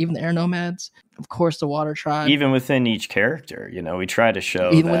even the air nomads, of course, the water tribe. Even within each character, we try to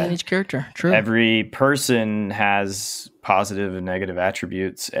show even within each character. True. Every person has positive and negative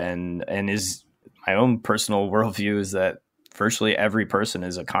attributes, and is my own personal worldview is that virtually every person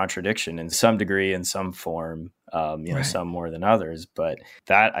is a contradiction in some degree, in some form, some more than others. But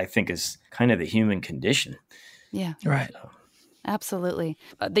that, I think, is kind of the human condition. Yeah. Right. Absolutely.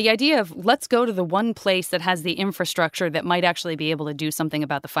 The idea of let's go to the one place that has the infrastructure that might actually be able to do something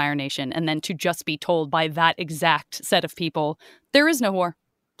about the Fire Nation, and then to just be told by that exact set of people, there is no war.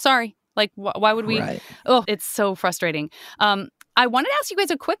 Sorry. Like, why would we? Right. Oh, it's so frustrating. I wanted to ask you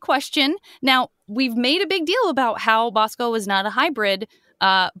guys a quick question. Now, we've made a big deal about how Bosco is not a hybrid,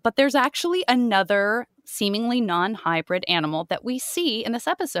 but there's actually another seemingly non-hybrid animal that we see in this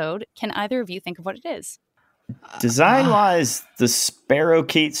episode. Can either of you think of what it is? Design-wise, the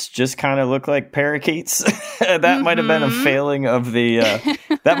sparrowkeets just kind of look like parakeets. That might have been a failing of the...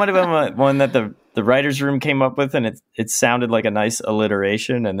 that might have been one that the the writer's room came up with, and it sounded like a nice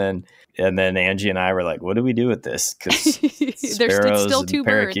alliteration. And then Angie and I were like, what do we do with this? Because sparrows still and two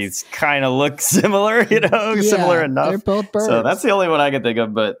parakeets kind of look similar, similar enough. They're both birds. So that's the only one I can think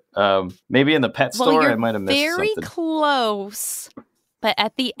of. But maybe in the pet store, I might have missed very something. close. But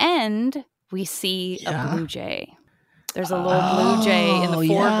at the end, we see a blue jay. There's a little blue jay in the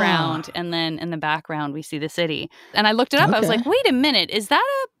foreground, and then in the background, we see the city. And I looked it up. I was like, wait a minute, is that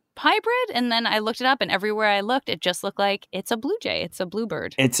a hybrid? And then I looked it up, and everywhere I looked, it just looked like it's a blue jay. It's a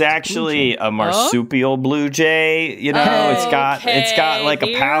bluebird. It's actually a marsupial blue jay. It's got like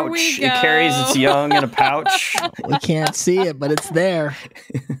a pouch. It carries its young in a pouch. We can't see it, but it's there.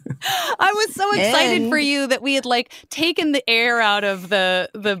 I was so excited for you that we had like taken the air out of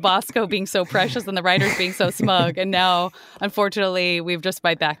the Bosco being so precious and the writers being so smug. And now, unfortunately, we've just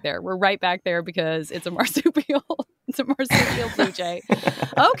right back there. We're right back there because it's a marsupial. It's a marsupial blue jay.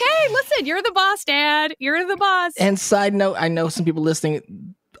 Okay, listen, you're the boss, Dad. You're the boss. And side note, I know some people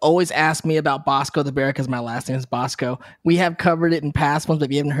listening always ask me about Bosco the bear because my last name is Bosco. We have covered it in past ones, but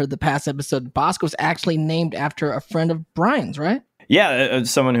if you haven't heard the past episode, Bosco is actually named after a friend of Brian's, right? Yeah,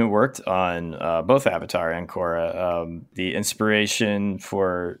 someone who worked on both Avatar and Korra. The inspiration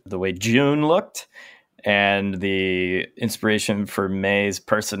for the way June looked and the inspiration for May's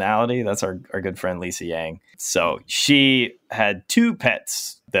personality, that's our good friend Lisa Yang. So she had two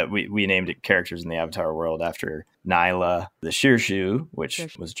pets that we named it characters in the Avatar world after Nyla, the Shirshu,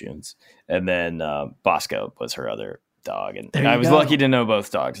 which was June's, and then Bosco was her other dog, and I was lucky to know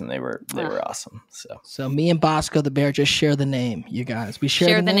both dogs, and they were awesome. So me and Bosco the bear just share the name, you guys. We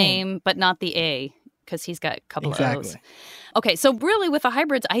share the name, but not the A, because he's got a couple of those. Okay, so really with the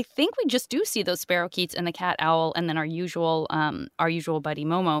hybrids, I think we just do see those sparrowkeets and the cat owl, and then our usual buddy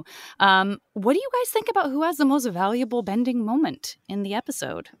Momo. What do you guys think about who has the most valuable bending moment in the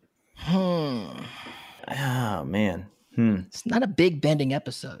episode? Oh man, It's not a big bending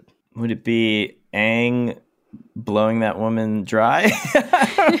episode. Would it be Aang blowing that woman dry?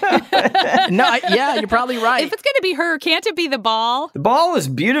 Yeah, you're probably right. If it's going to be her, can't it be the ball? The ball was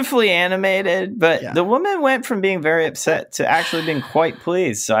beautifully animated, but the woman went from being very upset to actually being quite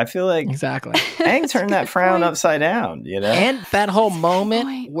pleased. So I feel like Aang turned that frown upside down, And that whole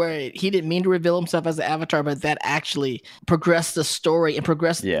moment where he didn't mean to reveal himself as the Avatar, but that actually progressed the story and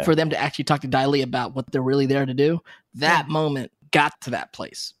progressed for them to actually talk to Dai Li about what they're really there to do. That moment got to that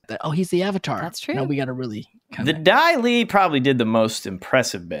place. That, he's the Avatar. That's true. Now we got to really The Dai Li probably did the most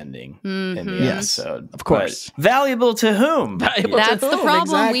impressive bending in the episode. Of course. But valuable to whom? That's the problem.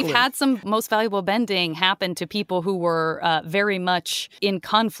 Exactly. We've had some most valuable bending happen to people who were very much in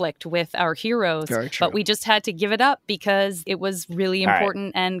conflict with our heroes. Very true. But we just had to give it up because it was really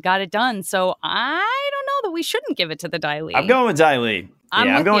important and got it done. So I don't know that we shouldn't give it to the Dai Li. I'm going with Dai Li.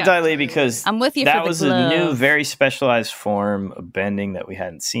 I'm going with Dai Li because I'm with you that for the was glove. a new, very specialized form of bending that we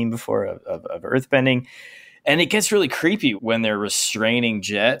hadn't seen before of earth bending. And it gets really creepy when they're restraining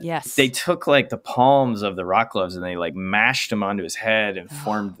Jet. Yes. They took like the palms of the rock gloves and they like mashed them onto his head and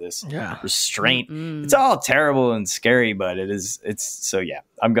formed this restraint. It's all terrible and scary, but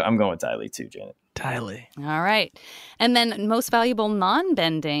I'm going with Dai Li too, Janet. Dai Li. All right. And then most valuable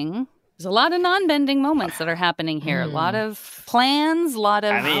non-bending. There's a lot of non-bending moments that are happening here. A lot of plans, a lot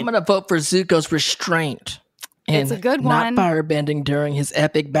of... I'm going to vote for Zuko's restraint. It's a good one. Not firebending during his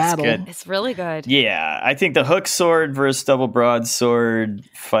epic battle. It's really good. Yeah, I think the hook sword versus double broadsword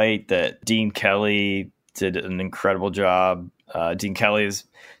fight that Dean Kelly did an incredible job. Dean Kelly is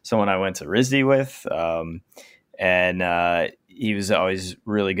someone I went to RISD with, and he was always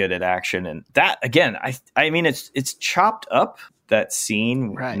really good at action. And that, again, I mean, it's chopped up, that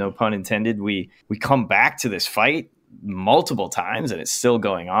scene, no pun intended. We come back to this fight multiple times, and it's still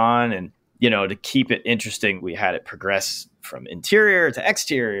going on, and to keep it interesting, we had it progress from interior to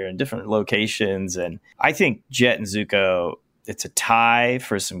exterior in different locations. And I think Jet and Zuko, it's a tie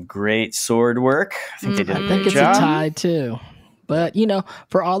for some great sword work. I think they did a great job. I think it's a tie too. But,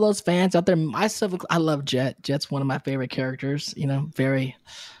 for all those fans out there, myself, I love Jet. Jet's one of my favorite characters, very...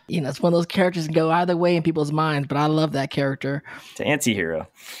 it's one of those characters that go either way in people's minds, but I love that character. The anti-hero.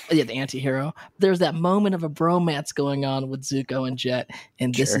 Yeah, the anti-hero. There's that moment of a bromance going on with Zuko and Jet,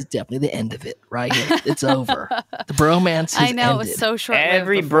 and this is definitely the end of it, right here. It's over. The bromance has I know, ended. it was so short-lived.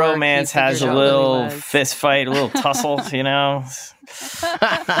 Every bromance has a little fist fight, a little tussle,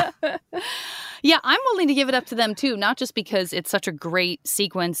 Yeah, I'm willing to give it up to them too, not just because it's such a great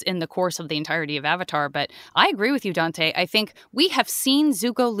sequence in the course of the entirety of Avatar, but I agree with you, Dante. I think we have seen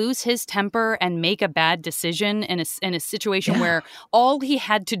Zuko lose his temper and make a bad decision in a situation where all he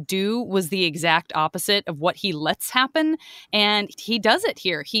had to do was the exact opposite of what he lets happen, and he does it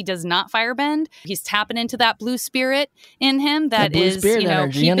here. He does not firebend. He's tapping into that blue spirit in him that is, you know,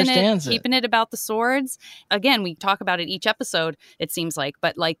 keeping it about the swords. Again, we talk about it each episode, it seems like,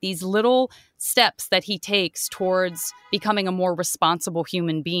 but like these little steps that he takes towards becoming a more responsible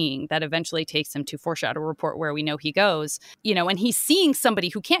human being that eventually takes him to Foreshadow Report, where we know he goes, you know, and he's seeing somebody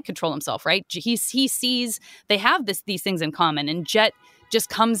who can't control himself, right? He sees they have these things in common, and Jet just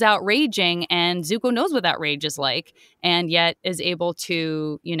comes out raging, and Zuko knows what that rage is like, and yet is able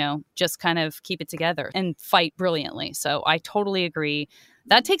to, you know, just kind of keep it together and fight brilliantly. So I totally agree.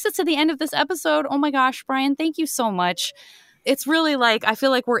 That takes us to the end of this episode. Oh my gosh, Brian, thank you so much. It's really like, I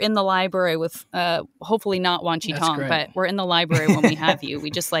feel like we're in the library with, hopefully not Wan Chi Tong, but we're in the library when we have you. We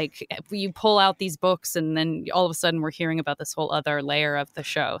just like, you pull out these books and then all of a sudden we're hearing about this whole other layer of the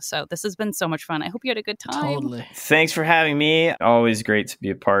show. So this has been so much fun. I hope you had a good time. Totally. Thanks for having me. Always great to be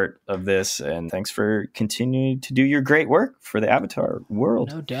a part of this. And thanks for continuing to do your great work for the Avatar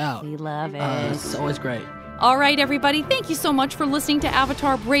world. No doubt. We love it. It's always great. All right, everybody. Thank you so much for listening to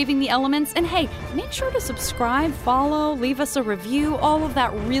Avatar Braving the Elements. And hey, make sure to subscribe, follow, leave us a review. All of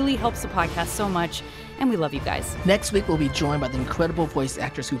that really helps the podcast so much. And we love you guys. Next week, we'll be joined by the incredible voice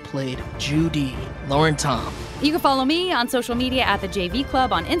actress who played Judy, Lauren Tom. You can follow me on social media at the JV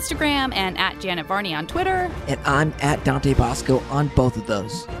Club on Instagram and at Janet Varney on Twitter. And I'm at Dante Bosco on both of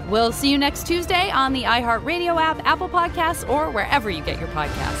those. We'll see you next Tuesday on the iHeartRadio app, Apple Podcasts, or wherever you get your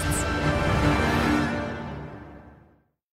podcasts.